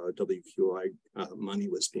WQI money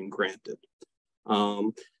was being granted.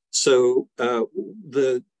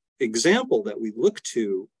 The example that we look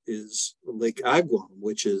to is Lake Agawam,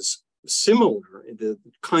 which is similar. The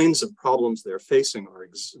kinds of problems they're facing are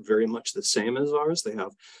very much the same as ours. They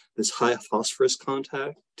have this high phosphorus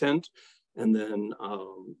content, and then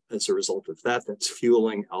as a result of that, that's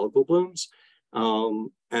fueling algal blooms.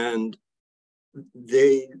 And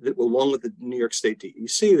they, along with the New York State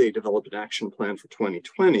DEC, they developed an action plan for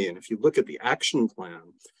 2020. And if you look at the action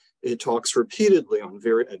plan, it talks repeatedly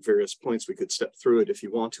at various points. We could step through it if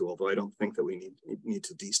you want to, although I don't think that we need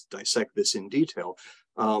to dissect this in detail.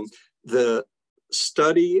 The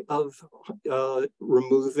study of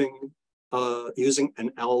removing, using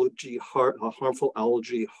an harmful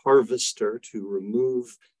algae harvester to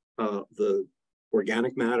remove the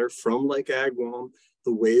organic matter from Lake Agawam,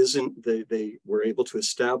 the ways they were able to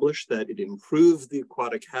establish that it improved the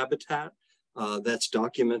aquatic habitat. That's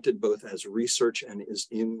documented both as research and is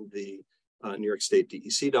in the New York State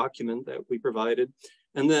DEC document that we provided.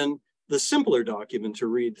 And then the simpler document to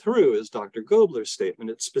read through is Dr. Gobler's statement.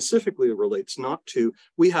 It specifically relates not to,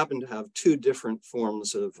 we happen to have two different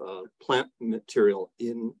forms of plant material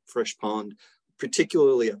in Fresh Pond,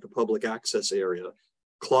 particularly at the public access area,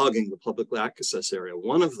 clogging the public access area.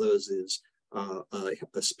 One of those is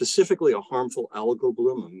specifically a harmful algal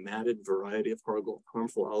bloom, a matted variety of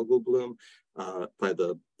harmful algal bloom by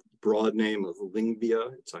the broad name of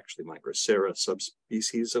Lingbia. It's actually Microcera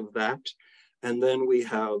subspecies of that. And then we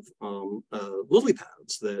have lily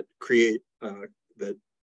pads that create, that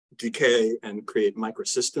decay and create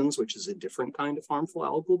microcystins, which is a different kind of harmful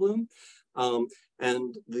algal bloom.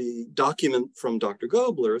 And the document from Dr.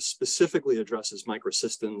 Gobler specifically addresses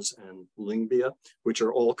microcystins and Lingbia, which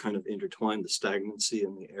are all kind of intertwined. The stagnancy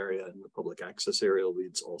in the area and the public access area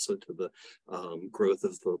leads also to the growth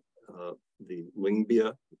of the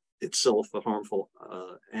Lingbia itself, a harmful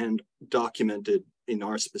and documented in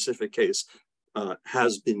our specific case,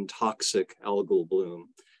 has been toxic algal bloom.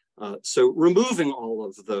 So removing all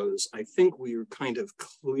of those, I think we are kind of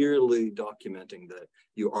clearly documenting that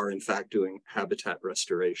you are in fact doing habitat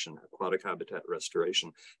restoration, aquatic habitat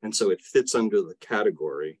restoration. And so it fits under the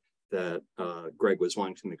category that Greg was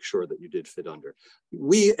wanting to make sure that you did fit under.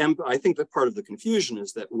 I think that part of the confusion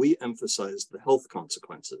is that we emphasized the health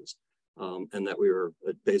consequences and that we were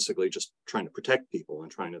basically just trying to protect people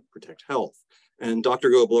and trying to protect health. And Dr.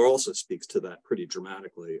 Gobler also speaks to that pretty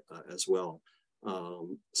dramatically as well.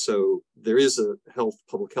 So there is a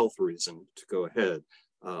public health reason to go ahead,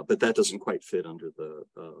 but that doesn't quite fit under the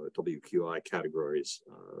WQI categories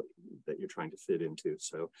that you're trying to fit into.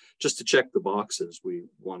 So just to check the boxes, we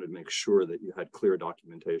wanted to make sure that you had clear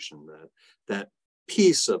documentation that that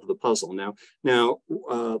piece of the puzzle. Now,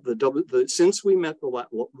 since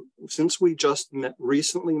we just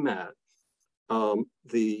recently met,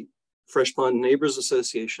 the Fresh Pond Neighbors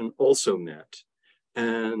Association also met.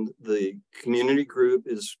 And the community group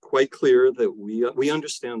is quite clear that we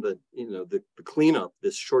understand that, you know, the cleanup,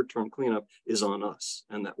 this short-term cleanup is on us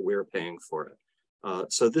and that we're paying for it.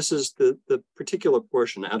 So this is the particular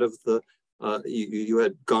portion out of the, you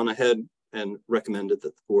had gone ahead and recommended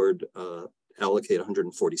that the board allocate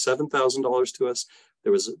 $147,000 to us.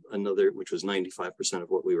 There was another, which was 95% of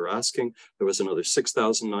what we were asking. There was another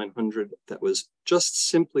 $6,900 that was just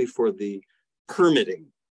simply for the permitting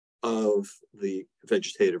of the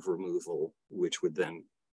vegetative removal, which would then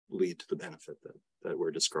lead to the benefit that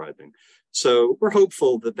we're describing. So we're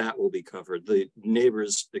hopeful that that will be covered. The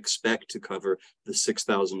neighbors expect to cover the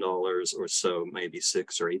 $6,000 or so, maybe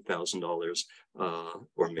 $6,000 or $8,000,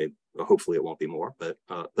 or maybe hopefully it won't be more. But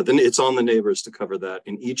then it's on the neighbors to cover that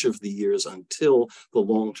in each of the years until the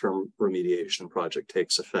long-term remediation project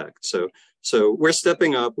takes effect. So we're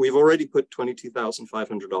stepping up. We've already put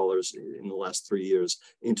 $22,500 in the last 3 years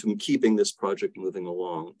into keeping this project moving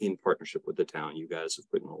along in partnership with the town. You guys have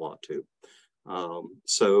put in a lot too.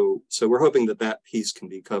 So we're hoping that that piece can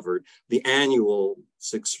be covered. The annual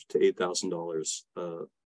 $6,000 to $8,000,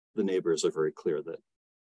 the neighbors are very clear that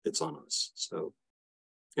it's on us. So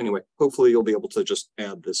anyway, hopefully you'll be able to just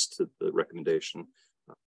add this to the recommendation,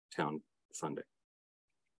 town funding.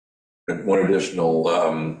 One additional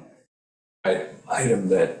item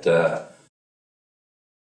that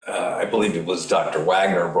I believe it was Dr.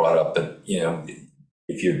 Wagner brought up, that, you know,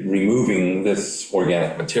 if you're removing this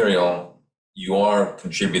organic material, you are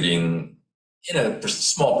contributing in a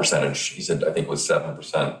small percentage. He said, I think it was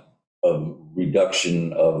 7% of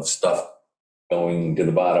reduction of stuff going to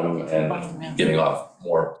the bottom and giving off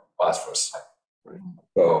more phosphorus. Right.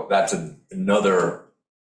 So that's another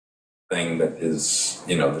thing that is,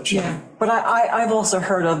 you know, that should. Yeah, but I've also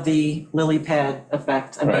heard of the lily pad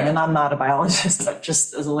effect. I mean, and I'm not a biologist, but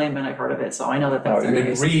just as a layman, I've heard of it. So I know that that's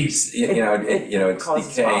it reads, it's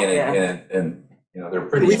decay and you know, they're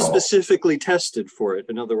pretty. We've specifically tested for it.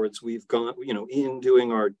 In other words, we've gone, you know, in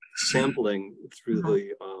doing our sampling through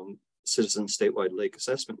the Citizen Statewide Lake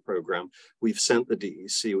Assessment Program, we've sent the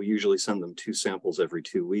DEC. We usually send them 2 samples every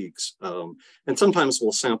 2 weeks. And sometimes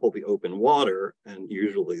we'll sample the open water, and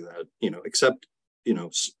usually that, you know, except, you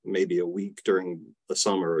know, maybe a week during the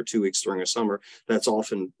summer or 2 weeks during a summer, that's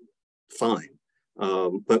often fine.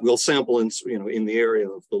 But we'll sample in, you know, in the area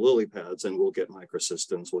of the lily pads, and we'll get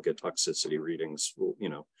microcystins, we'll get toxicity readings, you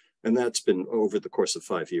know, and that's been over the course of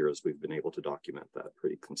 5 years, we've been able to document that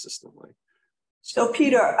pretty consistently. So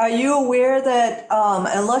Peter, are you aware that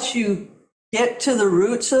unless you get to the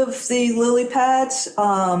roots of the lily pads,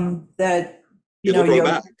 that, you know, it'll grow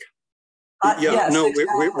back. Yes, no,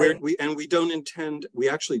 exactly. we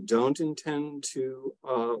actually don't intend to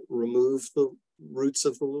remove the roots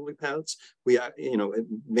of the lily pads. We, you know,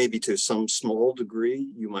 maybe to some small degree,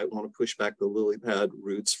 you might want to push back the lily pad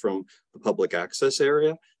roots from the public access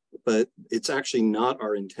area, but it's actually not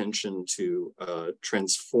our intention to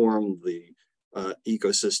transform the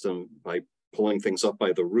ecosystem by pulling things up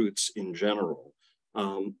by the roots in general.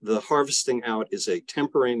 The harvesting out is a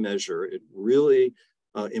temporary measure. It really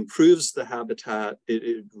improves the habitat.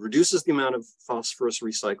 It reduces the amount of phosphorus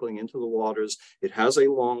recycling into the waters. It has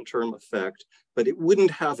a long-term effect, but it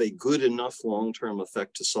wouldn't have a good enough long-term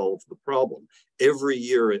effect to solve the problem. Every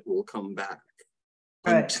year it will come back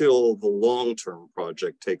until the long-term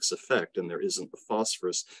project takes effect and there isn't the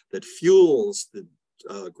phosphorus that fuels the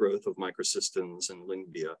growth of microcystins and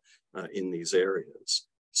lyngbia in these areas.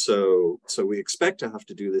 So we expect to have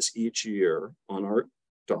to do this each year on our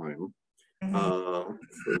dime for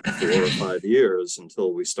 4 or 5 years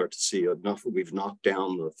until we start to see enough. We've knocked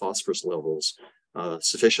down the phosphorus levels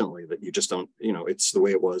sufficiently that you just don't, you know, it's the way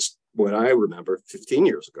it was, what I remember 15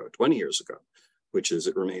 years ago, 20 years ago, which is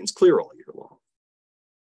it remains clear all year long.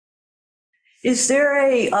 Is there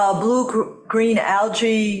a blue-green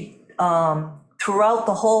algae throughout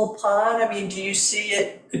the whole pond? I mean, do you see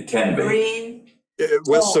it It can be. green?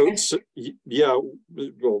 Well, Oh, yeah,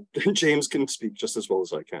 well, James can speak just as well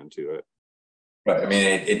as I can to it. Right, I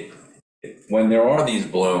mean, when there are these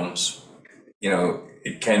blooms,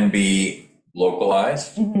 it can be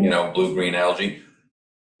localized, blue-green algae.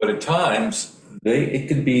 But at times, it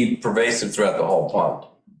could be pervasive throughout the whole pond.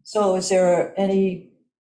 So is there any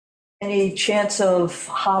chance of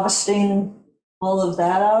harvesting all of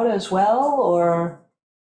that out as well, or?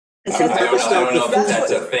 Is I that- don't know if that's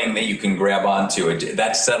that's what- a thing that you can grab onto.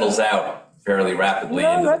 That settles out fairly rapidly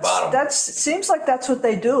No, into the bottom. it seems like that's what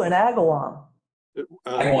they do in Agawam.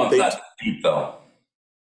 I want that deep though.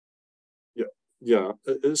 Yeah.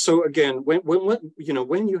 So again,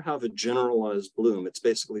 when you have a generalized bloom, it's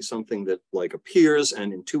basically something that like appears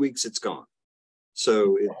and in 2 weeks it's gone.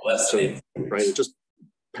 So right, it just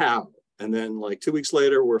pow, and then like 2 weeks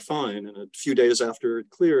later we're fine, and a few days after it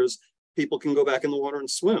clears, people can go back in the water and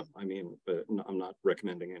swim. I mean, but I'm not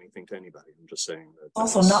recommending anything to anybody. I'm just saying that.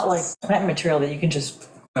 Also not like plant material that you can just.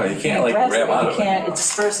 No, you can't like grab onto You it. can't,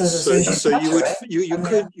 it's versus. So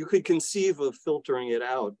you could conceive of filtering it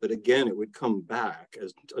out, but again, it would come back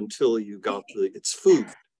until you got its food,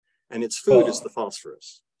 and its food is the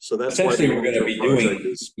phosphorus. So that's why Essentially, we're going to be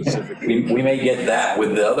doing. We may get that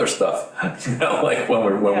with the other stuff, like when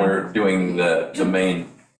we're doing the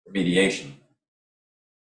main remediation.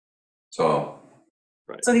 So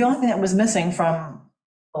So the only thing that was missing from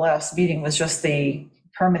the last meeting was just the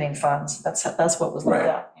permitting funds. That's what was left Right.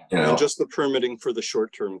 out. And just the permitting for the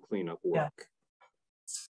short-term cleanup work.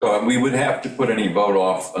 So we would have to put any vote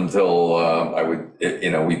off until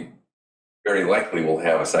we very likely will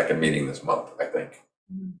have a second meeting this month, I think.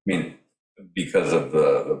 I mean, because of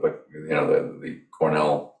the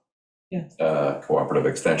Cornell cooperative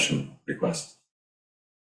extension request.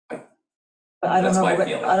 But I don't That's know, my are we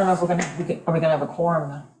feeling. gonna have a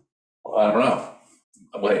quorum then? I don't know.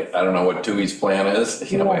 Wait, I don't know what Tui's plan is.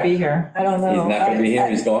 He won't be here I don't know. He's not gonna be here,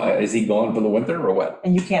 he's going, is he gone for the winter or what?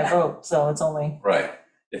 and you can't vote, so it's only. Right.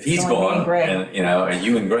 If he's Only me and gone, Greg. and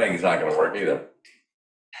you and Greg is not gonna work either.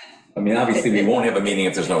 I mean, obviously, we won't have a meeting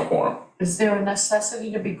if there's no quorum. Is there a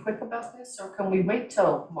necessity to be quick about this, or can we wait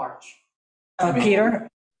till March? Peter,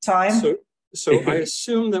 time? So I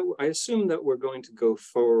assume that we're going to go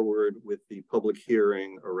forward with the public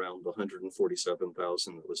hearing around the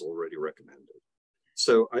 147,000 that was already recommended.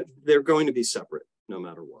 So they're going to be separate no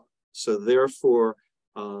matter what. So therefore,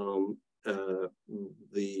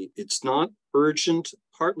 it's not urgent.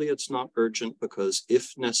 Partly it's not urgent because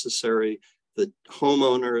if necessary, the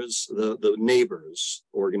homeowners, the neighbors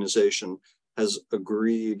organization has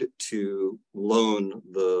agreed to loan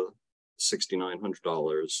the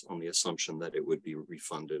 $6,900 on the assumption that it would be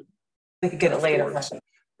refunded. We could get it later. afterwards.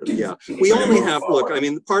 Yeah, we only have, look, I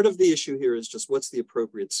mean, part of the issue here is just what's the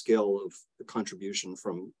appropriate scale of the contribution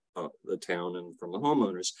from the town and from the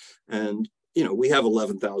homeowners. And, we have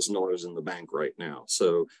 $11,000 in the bank right now.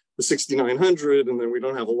 So the 6,900, and then we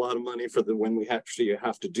don't have a lot of money for when we actually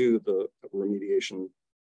have to do the remediation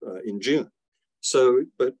in June. So,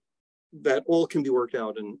 but that all can be worked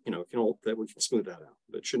out, and that we can smooth that out.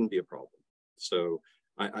 That shouldn't be a problem. So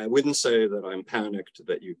I wouldn't say that I'm panicked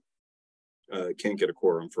that you can't get a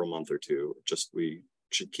quorum for a month or two. Just we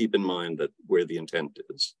should keep in mind that where the intent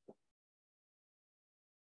is.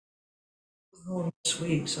 This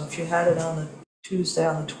week, so if you had it on the Tuesday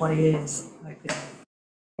on the 28th, I could.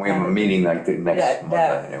 We have a meeting like the next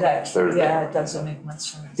next Thursday. Yeah, it doesn't make much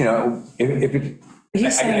sense. If it,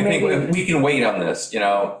 He's saying I think maybe. we can wait on this,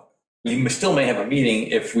 we still may have a meeting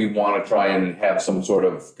if we want to try and have some sort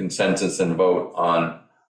of consensus and vote on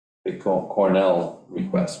the Cornell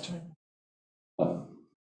request.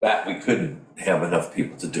 That we could have enough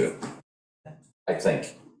people to do, I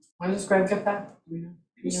think. When does Greg get back?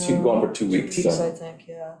 He's gone for 2 weeks, so I think,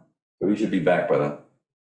 yeah. he should be back by then.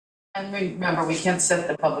 And remember, we can't set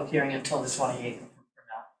the public hearing until the 28th for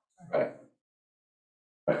now. Right.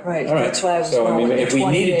 Right, All right. that's why I was So I going mean, with if the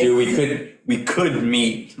we needed to, 28th. we could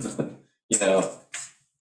meet, the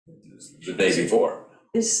day before.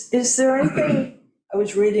 Is there anything, I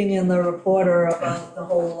was reading in the Reporter about the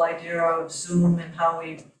whole idea of Zoom and how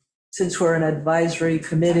since we're an advisory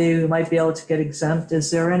committee, we might be able to get exempt.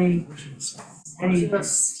 Is there any?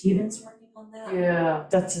 Stevens working on that?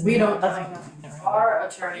 Yeah, we don't, our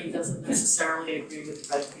attorney doesn't necessarily agree with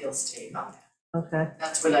Redfield's take on that. Okay.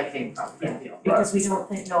 That's where that came from, Redfield. Because we don't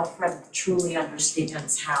know if Fred truly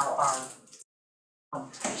understands how our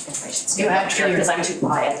You actually- because I'm too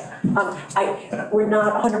quiet. We're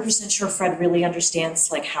not 100% sure Fred really understands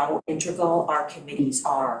like how integral our committees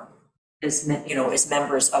are as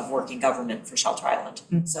members of working government for Shelter Island.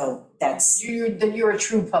 So that's, You're a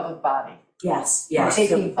true public body. yes, yes.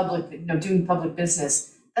 Taking public, doing public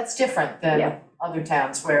business, that's different Yeah. than other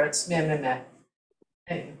towns where it's meh.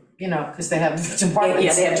 Because they have departments.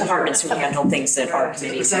 Yeah, they have departments who handle things that our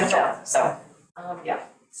committees handle, so. Yeah,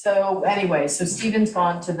 so anyway, so Stephen's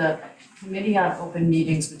gone to the Committee on Open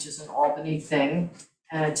Meetings, which is an Albany thing,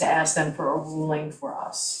 to ask them for a ruling for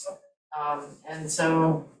us. And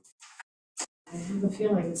so I have a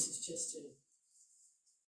feeling this is just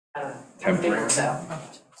Temporary.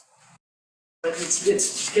 But it's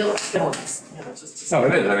still, just to. No,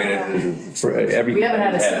 it is, I mean, it's for every. We haven't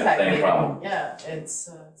had a the CPAC same meeting, problem. yeah, it's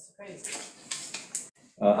crazy.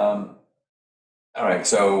 All right,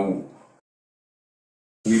 so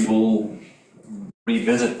we will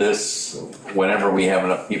revisit this whenever we have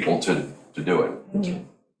enough people to do it.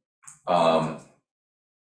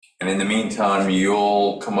 And in the meantime,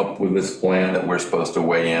 you'll come up with this plan that we're supposed to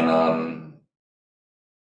weigh in on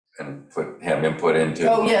and have input into.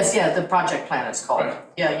 Oh, yes, yeah, the project plan it's called. Right.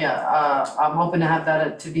 Yeah, I'm hoping to have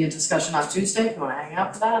that to be a discussion on Tuesday, if you wanna hang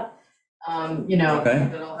out for that. Okay.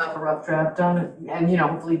 Then I'll have a rough draft on it, and,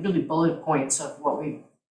 hopefully really bullet points of what we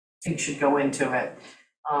think should go into it.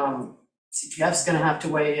 CPF's gonna have to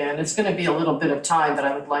weigh in, it's gonna be a little bit of time, but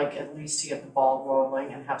I would like at least to get the ball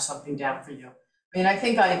rolling and have something down for you. I mean, I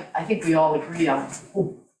think we all agree on,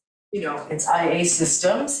 it's IA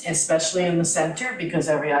systems, especially in the center, because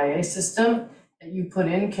every IA system that you put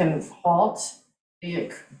in can halt the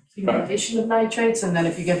accumulation of nitrates, and then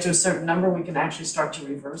if you get to a certain number, we can actually start to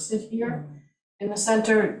reverse it here in the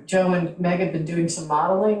center. Joe and Meg have been doing some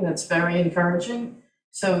modeling that's very encouraging.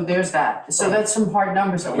 So there's that. So that's some hard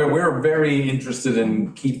numbers. We're very interested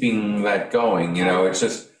in keeping that going, it's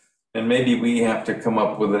just, and maybe we have to come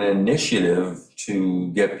up with an initiative to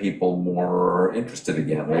get people more interested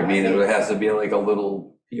again. Maybe there has to be like a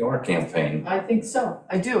little PR campaign. I think so.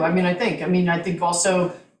 I do. I think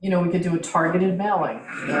also, we could do a targeted mailing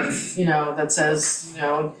that's, that says,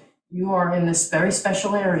 you are in this very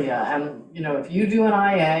special area, and, if you do an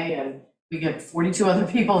IA and we get 42 other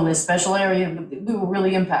people in this special area, we will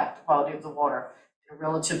really impact the quality of the water in a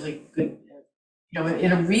relatively good,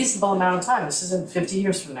 in a reasonable amount of time. This isn't 50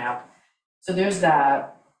 years from now. So there's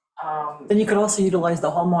that. Then you could also utilize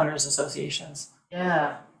the homeowners associations.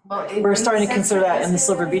 Yeah. Well, We're starting to consider that in the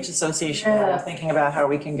Silver Beach Association. Yeah. We're thinking about how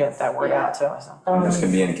we can get that word out too, so. This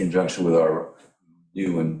can be in conjunction with our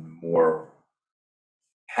new and more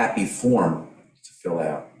happy form to fill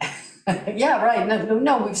out. Yeah, right.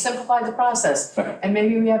 No, we've simplified the process, and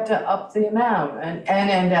maybe we have to up the amount and.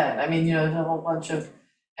 I mean, there's a whole bunch of,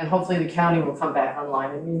 and hopefully the county will come back online.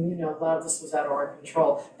 I mean, a lot of this was out of our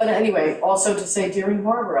control. But anyway, also to say Deering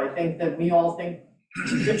Harbor, I think that we all think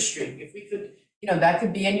Bridge Street, if we could, that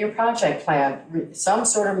could be in your project plan, some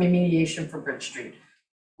sort of remediation for Bridge Street.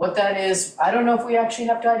 What that is, I don't know if we actually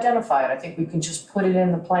have to identify it. I think we can just put it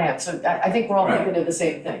in the plan. So I think we're all thinking of the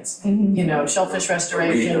same things. Shellfish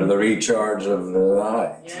restoration. The recharge of the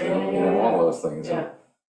eye, all those things. Yeah.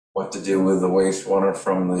 What to do with the wastewater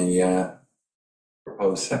from the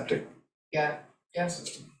proposed septic. Yeah.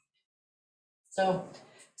 So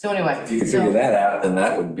anyway. If you could figure that out, then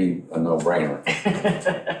that would be a no-brainer.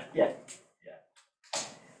 Yeah.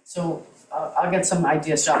 So I'll get some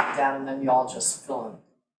ideas jotted down, and then you all just fill in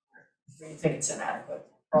where you think it's inadequate,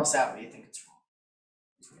 cross out where you think it's wrong.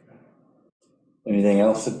 Anything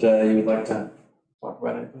else that you would like to talk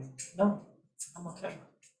about? Anything? No, I'm okay.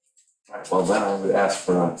 All right, well, then I would ask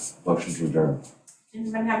for a motion to adjourn.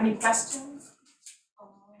 Anyone have any questions?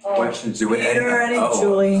 Questions? Do we?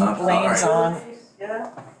 Julie, I'm Blaine's sorry.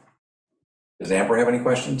 on. Does Amber have any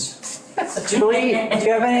questions? Julie, do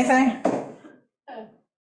you have anything?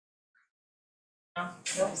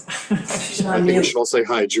 She's I think we should all say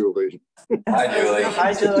hi, Julie. Hi, Julie.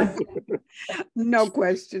 Hi, Julie. No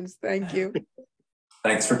questions, thank you.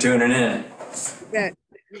 Thanks for tuning in.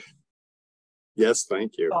 Yes,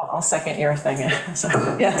 thank you. I'll second your thing. So,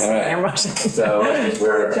 yes, All right. your motion. So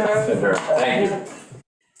we're adjourned. Thank you.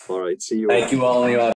 All right, see you. Thank you all in the audience.